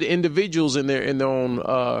talented individuals in their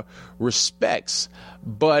own respects,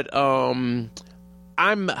 but I'm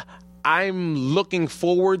looking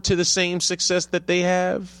forward to the same success that they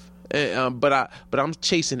have. But I'm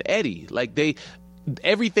chasing Eddie. Like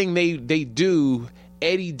everything they do,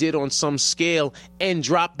 Eddie did on some scale, and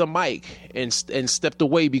dropped the mic and stepped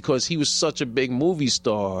away because he was such a big movie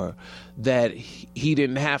star that he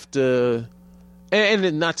didn't have to.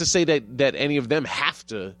 And not to say that any of them have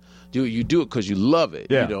to do it. You do it because you love it.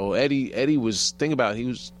 Yeah. You know, Eddie was, think about it, he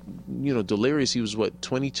was, you know, Delirious. He was what,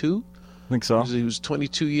 22? I think so. He was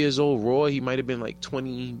 22 years old. Roy, he might have been like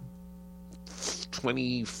 20.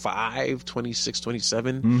 25, 26,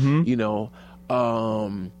 27, you know,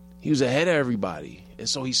 he was ahead of everybody. And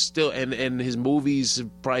so he's still, and his movies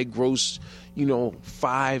have probably grossed, you know,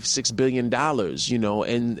 $5-6 billion, you know,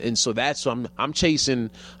 and so that's, so I'm chasing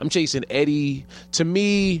Eddie. To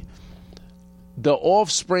me, the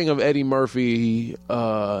offspring of Eddie Murphy,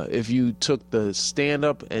 if you took the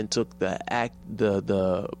stand-up and took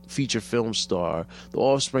the feature film star, the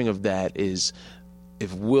offspring of that is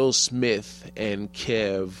if Will Smith and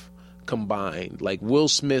Kev combined. Like, Will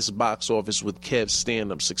Smith's box office with Kev's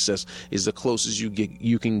stand-up success is the closest you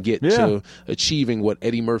can get to achieving what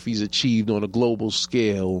Eddie Murphy's achieved on a global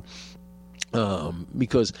scale.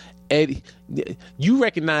 Because Eddie, you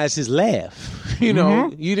recognize his laugh. You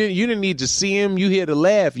know, you didn't need to see him. You hear the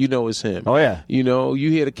laugh, you know it's him. Oh yeah. You know, you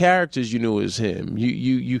hear the characters, you know it's him.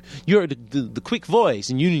 You heard the quick voice,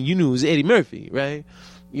 and you knew it was Eddie Murphy, right?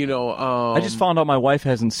 You know, I just found out my wife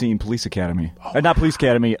hasn't seen Police Academy. Not Police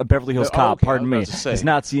Academy, Beverly Hills Cop. Okay, pardon me. has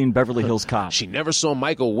not seen Beverly Hills Cop. She never saw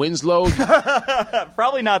Michael Winslow.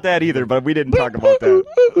 Probably not that either, but we didn't talk about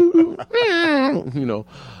that. You know.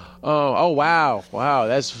 Oh wow,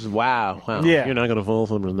 that's wow. Yeah. You're not gonna fall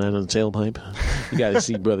from the banana tailpipe. You gotta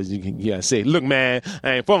see, brothers. You gotta say, look, man,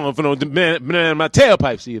 I ain't falling for no banana in my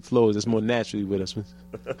tailpipe. See, it flows. It's more naturally with us.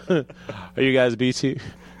 Are you guys B team?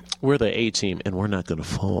 We're the A team, and we're not going to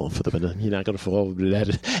fall for the banana. You're not going to fall for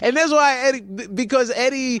that. And that's why because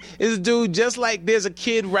Eddie is a dude, just like there's a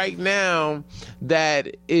kid right now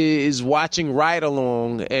that is watching Ride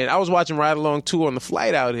Along, and I was watching Ride Along too on the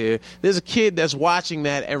flight out here. There's a kid that's watching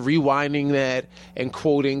that and rewinding that and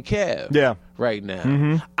quoting Kev right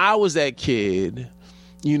now. I was that kid.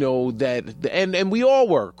 You know, that, and we all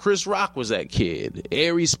were. Chris Rock was that kid.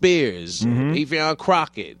 Ari Spears, Avion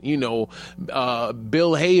Crockett, you know,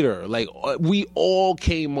 Bill Hader. Like, we all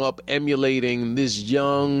came up emulating this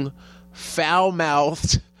young,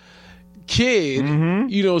 foul-mouthed kid,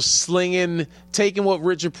 you know, taking what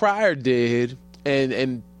Richard Pryor did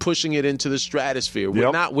and pushing it into the stratosphere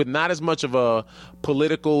with not as much of a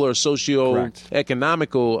political or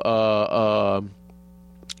socio-economical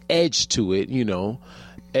edge to it, you know.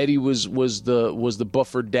 Eddie was the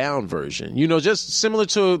buffered down version, you know, just similar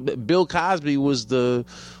to Bill Cosby was the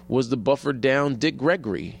buffered down Dick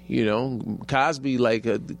Gregory, you know. Cosby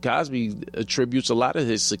attributes a lot of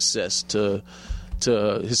his success to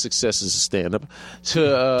his success as a stand-up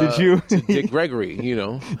to Dick Gregory, you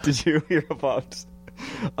know. Did you hear about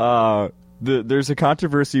there's a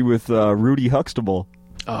controversy with Rudy Huxtable?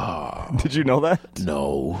 Oh, did you know that?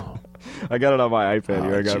 No. I got it on my iPad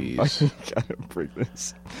here. I gotta bring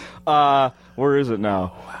this. Where is it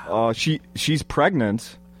now? She's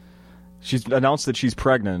pregnant. She's announced that she's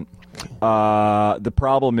pregnant. The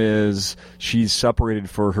problem is she's separated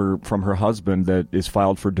from her husband that is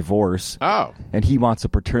filed for divorce. Oh. And he wants a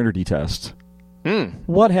paternity test.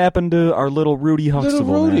 What happened to our little Rudy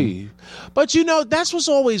Huxtable? Little Rudy. Man? But that's what's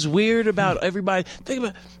always weird about everybody. Think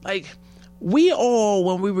about, like, we all,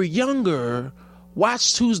 when we were younger,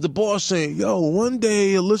 watched Who's the Boss saying, yo, one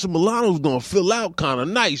day Alyssa Milano's going to fill out kind of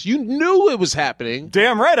nice. You knew it was happening.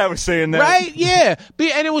 Damn right I was saying that. Right? Yeah.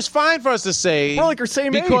 And it was fine for us to say. We're like her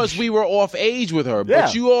same age. Because we were off age with her.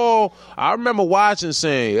 Yeah. But I remember watching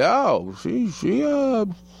saying, yo,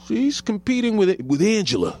 she's competing with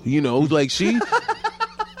Angela. Like she...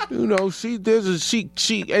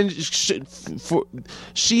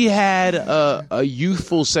 she had a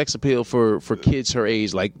youthful sex appeal for kids her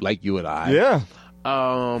age, like you and I. Yeah.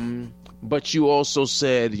 But you also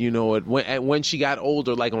said, when she got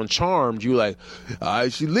older, like on Charmed, you were like,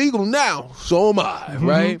 she's legal now, so am I,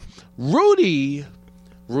 right? Rudy,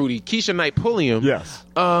 Keisha Knight Pulliam. Yes.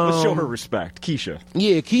 Let's show her respect, Keisha.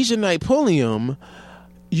 Yeah, Keisha Knight Pulliam.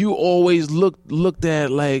 You always looked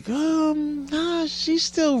at like, she's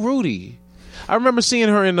still Rudy. I remember seeing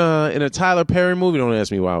her in a Tyler Perry movie. Don't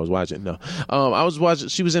ask me why I was watching. No, I was watching.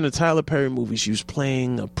 She was in a Tyler Perry movie. She was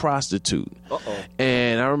playing a prostitute.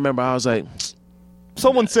 And I remember I was like,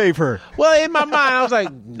 someone save her. Well, in my mind, I was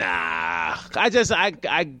like, nah. I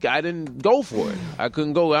didn't go for it. I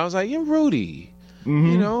couldn't go. I was like, you're Rudy.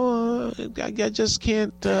 I just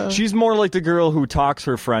can't. She's more like the girl who talks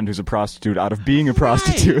her friend who's a prostitute out of being a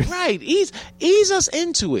prostitute. Right. Ease us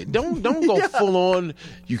into it. Don't go full on.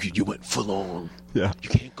 You went full on. Yeah. You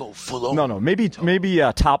can't go full on. No. Maybe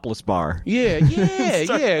a topless bar. Yeah.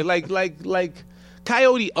 Like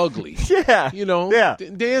Coyote Ugly. Yeah. Yeah.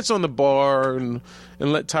 Dance on the bar and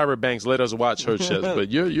let Tyra Banks let us watch her chest.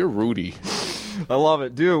 But you're Rudy. I love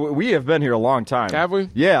it, dude. We have been here a long time. Have we?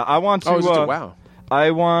 Yeah. I want to. Wow.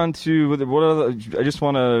 I want to. I just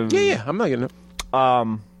want to. Yeah. I'm not getting it.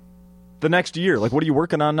 The next year, like, what are you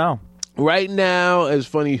working on now? Right now, it's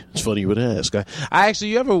funny you would ask.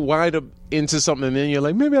 You ever wind up into something and then you're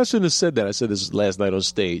like, maybe I shouldn't have said that. I said this last night on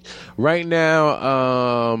stage. Right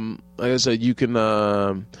now, like I said, you can.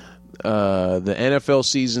 The NFL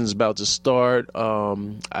season's about to start.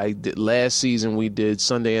 Last season we did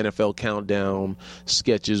Sunday NFL Countdown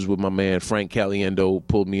sketches with my man Frank Caliendo.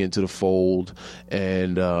 Pulled me into the fold,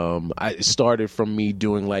 and it started from me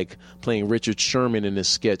doing playing Richard Sherman in this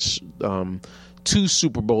sketch 2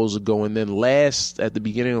 Super Bowls ago, and then at the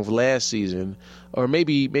beginning of last season, or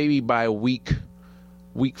maybe by week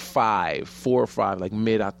 5, 4 or 5, like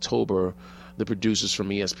mid-October. The producers from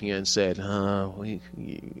ESPN said,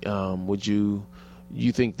 would you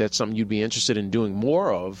think that's something you'd be interested in doing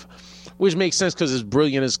more of? Which makes sense because as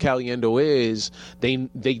brilliant as Caliendo is, they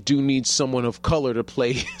do need someone of color to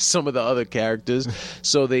play some of the other characters.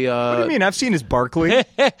 So they what do you mean? I've seen his Barkley.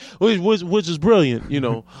 which is brilliant,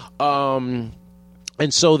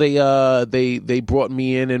 And so they brought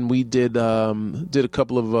me in, and we did a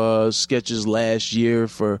couple of sketches last year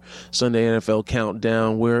for Sunday NFL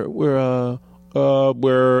Countdown, where I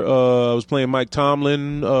was playing Mike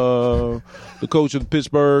Tomlin, the coach of the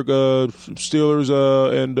Pittsburgh Steelers,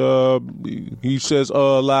 and he says a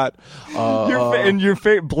lot. Your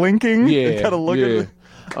face blinking. Yeah, kind of looking.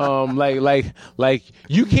 Yeah. Like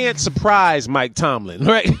you can't surprise Mike Tomlin,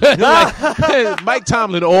 right? Mike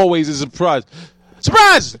Tomlin always is surprised.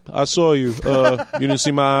 Surprise! I saw you. You didn't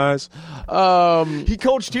see my eyes. He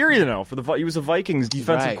coached here, he was a Vikings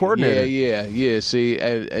defensive coordinator. Yeah. See,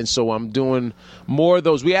 and so I'm doing more of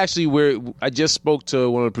those. I just spoke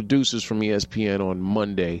to one of the producers from ESPN on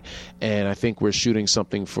Monday, and I think we're shooting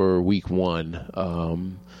something for week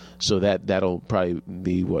 1. So that'll probably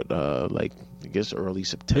be I guess early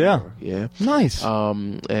September. Yeah. Nice.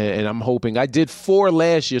 And I'm hoping I did 4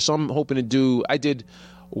 last year, so I'm hoping to do. I did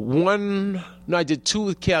 2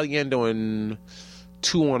 with Caliendo and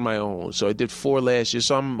 2 on my own. So I did 4 last year.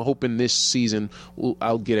 So I'm hoping this season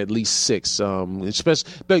I'll get at least 6. Especially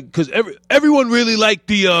because everyone really liked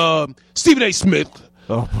the Stephen A. Smith.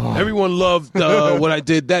 Oh, boy. Everyone loved what I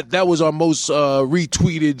did. That was our most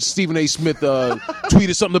retweeted. Stephen A. Smith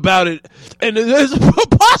tweeted something about it, and it's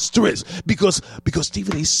preposterous because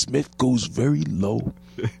Stephen A. Smith goes very low.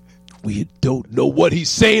 We don't know what he's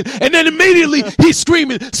saying. And then immediately he's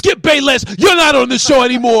screaming, Skip Bayless, you're not on the show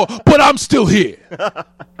anymore, but I'm still here.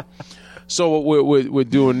 So we're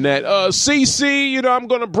doing that. CC, I'm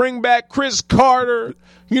going to bring back Chris Carter,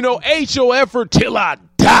 HOF till I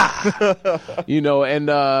die.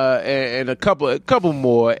 And a couple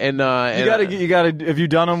more. And you gotta. Have you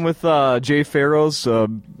done them with Jay Farrow's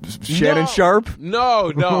Shannon Sharp?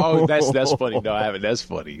 No. Oh, that's funny. No, I haven't. That's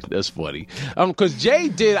funny. Because Jay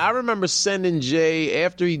did. I remember sending Jay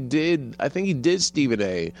after he did. I think he did Stephen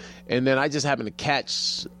A. And then I just happened to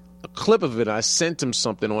catch a clip of it. I sent him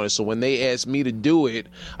something on it. So when they asked me to do it,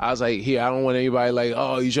 I was like, here, I don't want anybody like,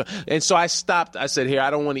 oh, you should. And so I stopped. I said, here,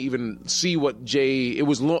 I don't want to even see what Jay. It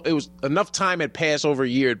was enough time had passed, over a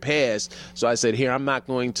year had passed. So I said, here, I'm not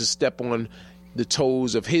going to step on the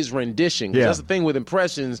toes of his rendition. That's the thing with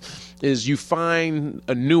impressions, is you find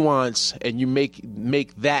a nuance and you make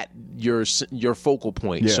that your focal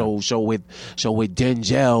point. So with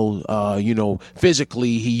Denzel,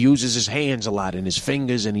 physically he uses his hands a lot and his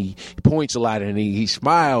fingers, and he points a lot, and he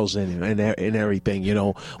smiles and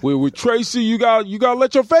everything. With Tracy, you got to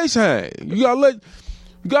let your face hang. You got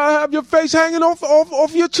to have your face hanging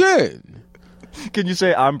off your chin. Can you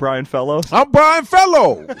say, I'm Brian Fellows? I'm Brian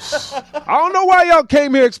Fellows. I don't know why y'all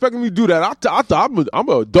came here expecting me to do that. I'm an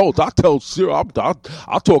adult. I tell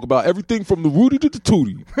I'll talk about everything from the Rudy to the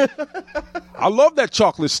Tootie. I love that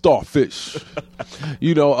chocolate starfish.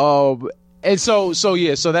 And so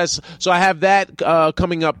I have that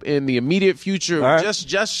coming up in the immediate future. Right. Just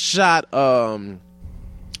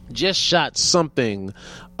shot something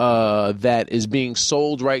that is being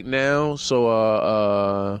sold right now.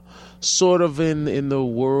 So sort of in the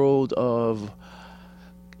world of,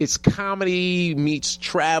 it's comedy meets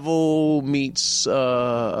travel meets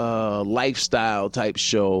lifestyle type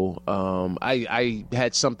show. I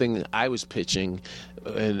had something I was pitching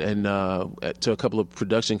and to a couple of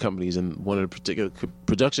production companies, and one of the particular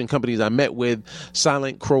production companies I met with,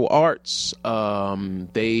 Silent Crow Arts,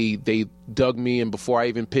 they dug me, and before I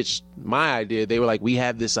even pitched my idea, they were like, we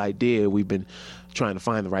have this idea, we've been trying to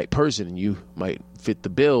find the right person, and you might fit the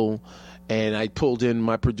bill. And I pulled in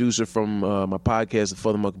my producer from my podcast, The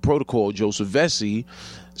Father Monkey Protocol, Joseph Vesey.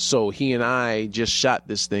 So he and I just shot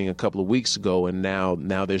this thing a couple of weeks ago, and now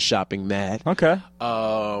they're shopping that. Okay.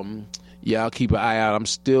 I'll keep an eye out. I'm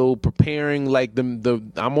still preparing, like I'm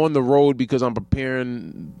on the road because I'm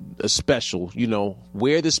preparing a special.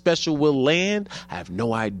 Where the special will land, I have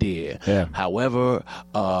no idea. Yeah. However,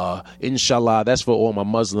 inshallah, that's for all my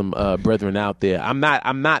Muslim brethren out there. I'm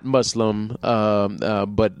not Muslim,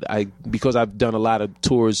 but because I've done a lot of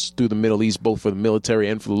tours through the Middle East, both for the military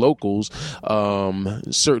and for the locals,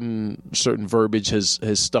 certain verbiage has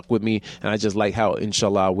stuck with me, and I just like how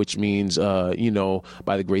inshallah, which means by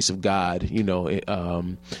the grace of God, it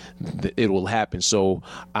will happen. So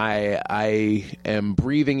I am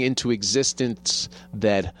breathing into existence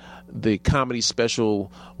that the comedy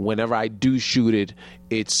special, whenever I do shoot it,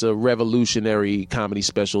 it's a revolutionary comedy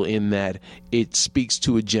special in that it speaks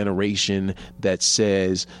to a generation that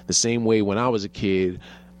says, the same way when I was a kid,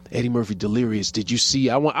 Eddie Murphy Delirious, did you see?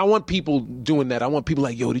 I want people doing that. I want people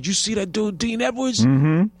like, yo, did you see that dude, Dean Edwards?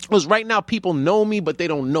 Mm-hmm. Because right now people know me, but they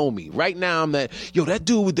don't know me. Right now I'm that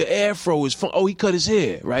dude with the afro is fun. Oh, he cut his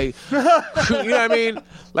hair, right? You know what I mean?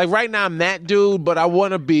 Like right now I'm that dude, but I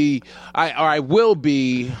want to be, I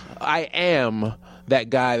am that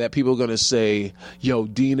guy that people are gonna say, yo,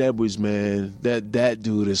 Dean Edwards, man, that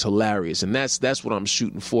dude is hilarious, and that's what I'm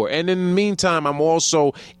shooting for. And in the meantime, I'm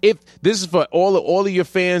also, if this is for all of your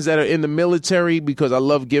fans that are in the military, because I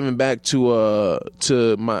love giving back to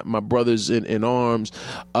my brothers in arms.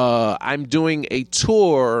 I'm doing a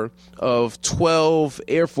tour of 12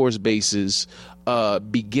 Air Force bases.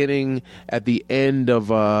 Beginning at the end of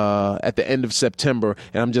September,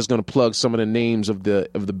 and I'm just gonna plug some of the names of the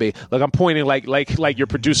base. Like I'm pointing like your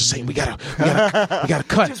producer saying, we gotta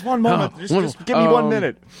cut. Just one moment. Just give me 1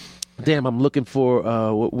 minute. Damn, I'm looking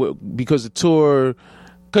for because the tour,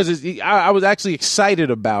 because I was actually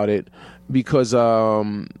excited about it because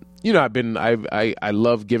I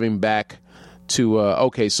love giving back to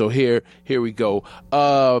so here we go.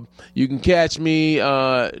 You can catch me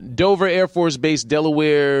Dover Air Force Base,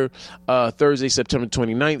 Delaware, Thursday, September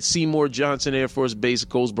 29th. Seymour Johnson Air Force Base,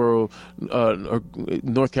 Goldsboro,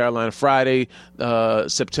 North Carolina, Friday,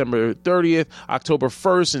 September 30th. October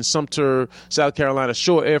 1st in Sumter, South Carolina,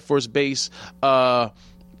 Shore Air Force Base.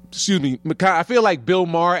 Excuse me, I feel like Bill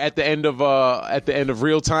Maher at the end of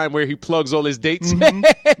Real Time, where he plugs all his dates.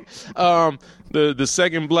 Mm-hmm. The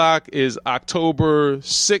second block is October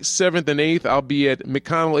 6th, 7th, and 8th. I'll be at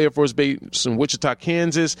McConnell Air Force Base in Wichita,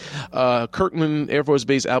 Kansas, Kirkland Air Force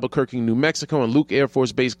Base, Albuquerque, New Mexico, and Luke Air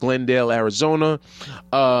Force Base, Glendale, Arizona.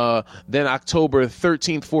 Then October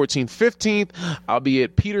 13th, 14th, 15th, I'll be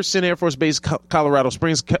at Peterson Air Force Base, Colorado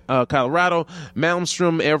Springs, Colorado,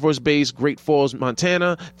 Malmstrom Air Force Base, Great Falls,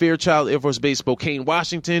 Montana, Fairchild Air Force Base, Spokane,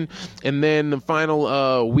 Washington, and then the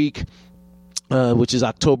final week, which is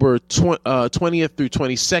October 20th through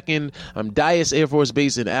 22nd. I'm Dyess Air Force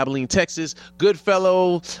Base in Abilene, Texas,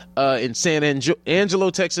 Goodfellow in San Angelo,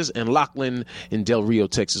 Texas, and Laughlin in Del Rio,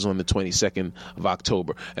 Texas on the 22nd of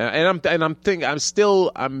October. And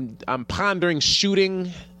I'm pondering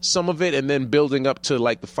shooting some of it and then building up to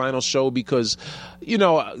like the final show because, you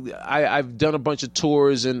know, I've done a bunch of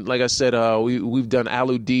tours and like I said, we've done Al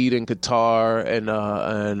Udeid in Qatar and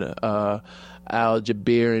Al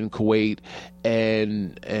Jaber in Kuwait,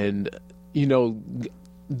 and you know,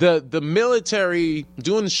 the military,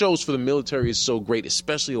 doing the shows for the military is so great,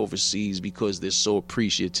 especially overseas, because they're so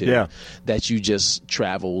appreciative that you just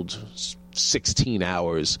traveled 16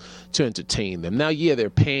 hours to entertain them. Now, yeah, they're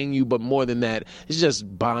paying you, but more than that, it's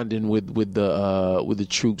just bonding with the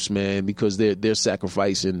troops, man, because they're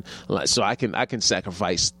sacrificing. So I can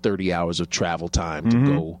sacrifice 30 hours of travel time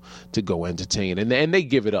to go entertain, and they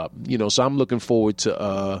give it up, you know. So I'm looking forward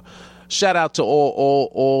to. Shout out to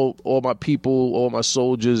all my people, all my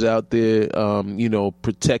soldiers out there, you know,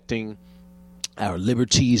 protecting our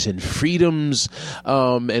liberties and freedoms,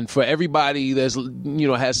 and for everybody that's, you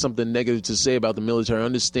know, has something negative to say about the military,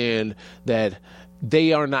 understand that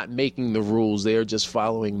they are not making the rules; they are just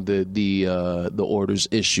following the orders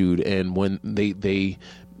issued. And when they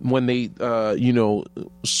you know,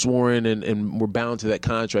 swore in and were bound to that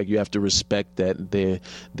contract, you have to respect that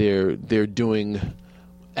they're doing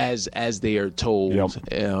as they are told,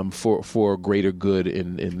 for greater good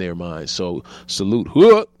in their minds. So salute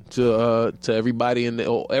to everybody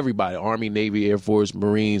everybody, Army, Navy, Air Force,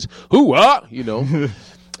 Marines, you know.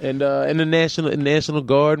 And the National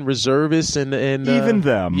Guard and reservists and even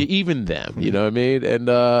them, you know what I mean.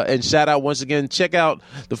 And shout out once again. Check out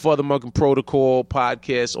the Father Muckin Protocol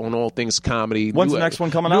podcast on all things comedy. When's the next one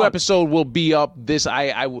coming out? New episode will be up this.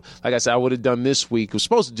 Like I said, I would have done this week. I was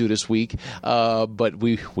supposed to do this week, but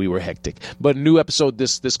we were hectic. But new episode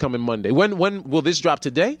this coming Monday. When will this drop?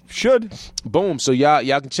 Today? Should. Boom. So y'all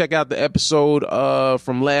can check out the episode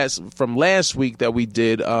from last week that we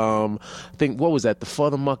did. I think, what was that? The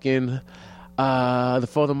Father Muckin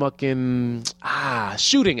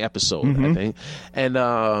shooting episode, I think. And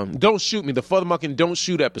Don't Shoot Me, the Father Muckin Don't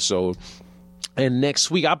Shoot episode. And next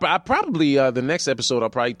week, I probably the next episode I'll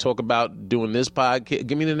probably talk about doing this podcast.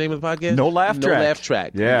 Give me the name of the podcast. No Laugh Track. No Laugh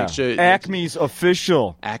Track. Yeah. Make sure Acme's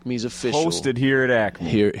official. Hosted here at Acme.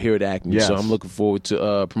 Here at Acme. Yes. So I'm looking forward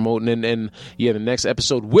to promoting and yeah, the next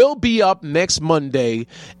episode will be up next Monday,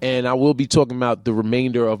 and I will be talking about the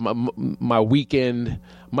remainder of my weekend.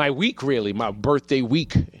 My week, really, my birthday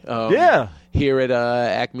week. Here at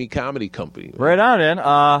Acme Comedy Company. Right on,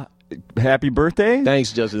 man. Happy birthday.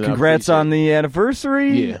 Thanks, Justin. Congrats on the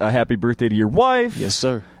anniversary. Yeah. Happy birthday to your wife. Yes,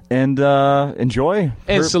 sir. And enjoy.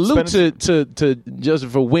 And salute to Justin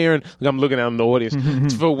for wearing, I'm looking out in the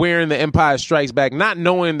audience, for wearing the Empire Strikes Back, not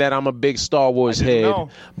knowing that I'm a big Star Wars head,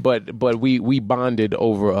 but we bonded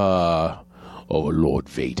over Lord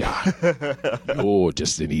Vader. Your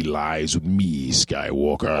destiny lies with me,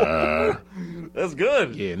 Skywalker. That's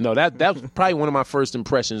good. Yeah, no, that was probably one of my first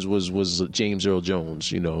impressions was James Earl Jones,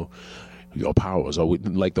 you know. Your powers are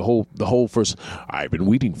like the whole first. I've been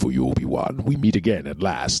waiting for you, Obi-Wan. We meet again at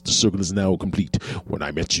last. The circle is now complete. When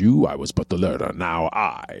I met you, I was but the learner. Now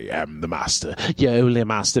I am the master. You're only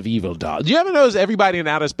master of evil, Darth. Do you ever notice everybody in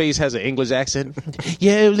outer space has an English accent?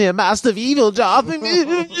 You're only a master of evil, Darth.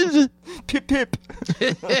 Pip pip.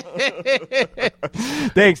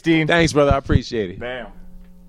 Thanks, Dean. Thanks, brother. I appreciate it. Bam.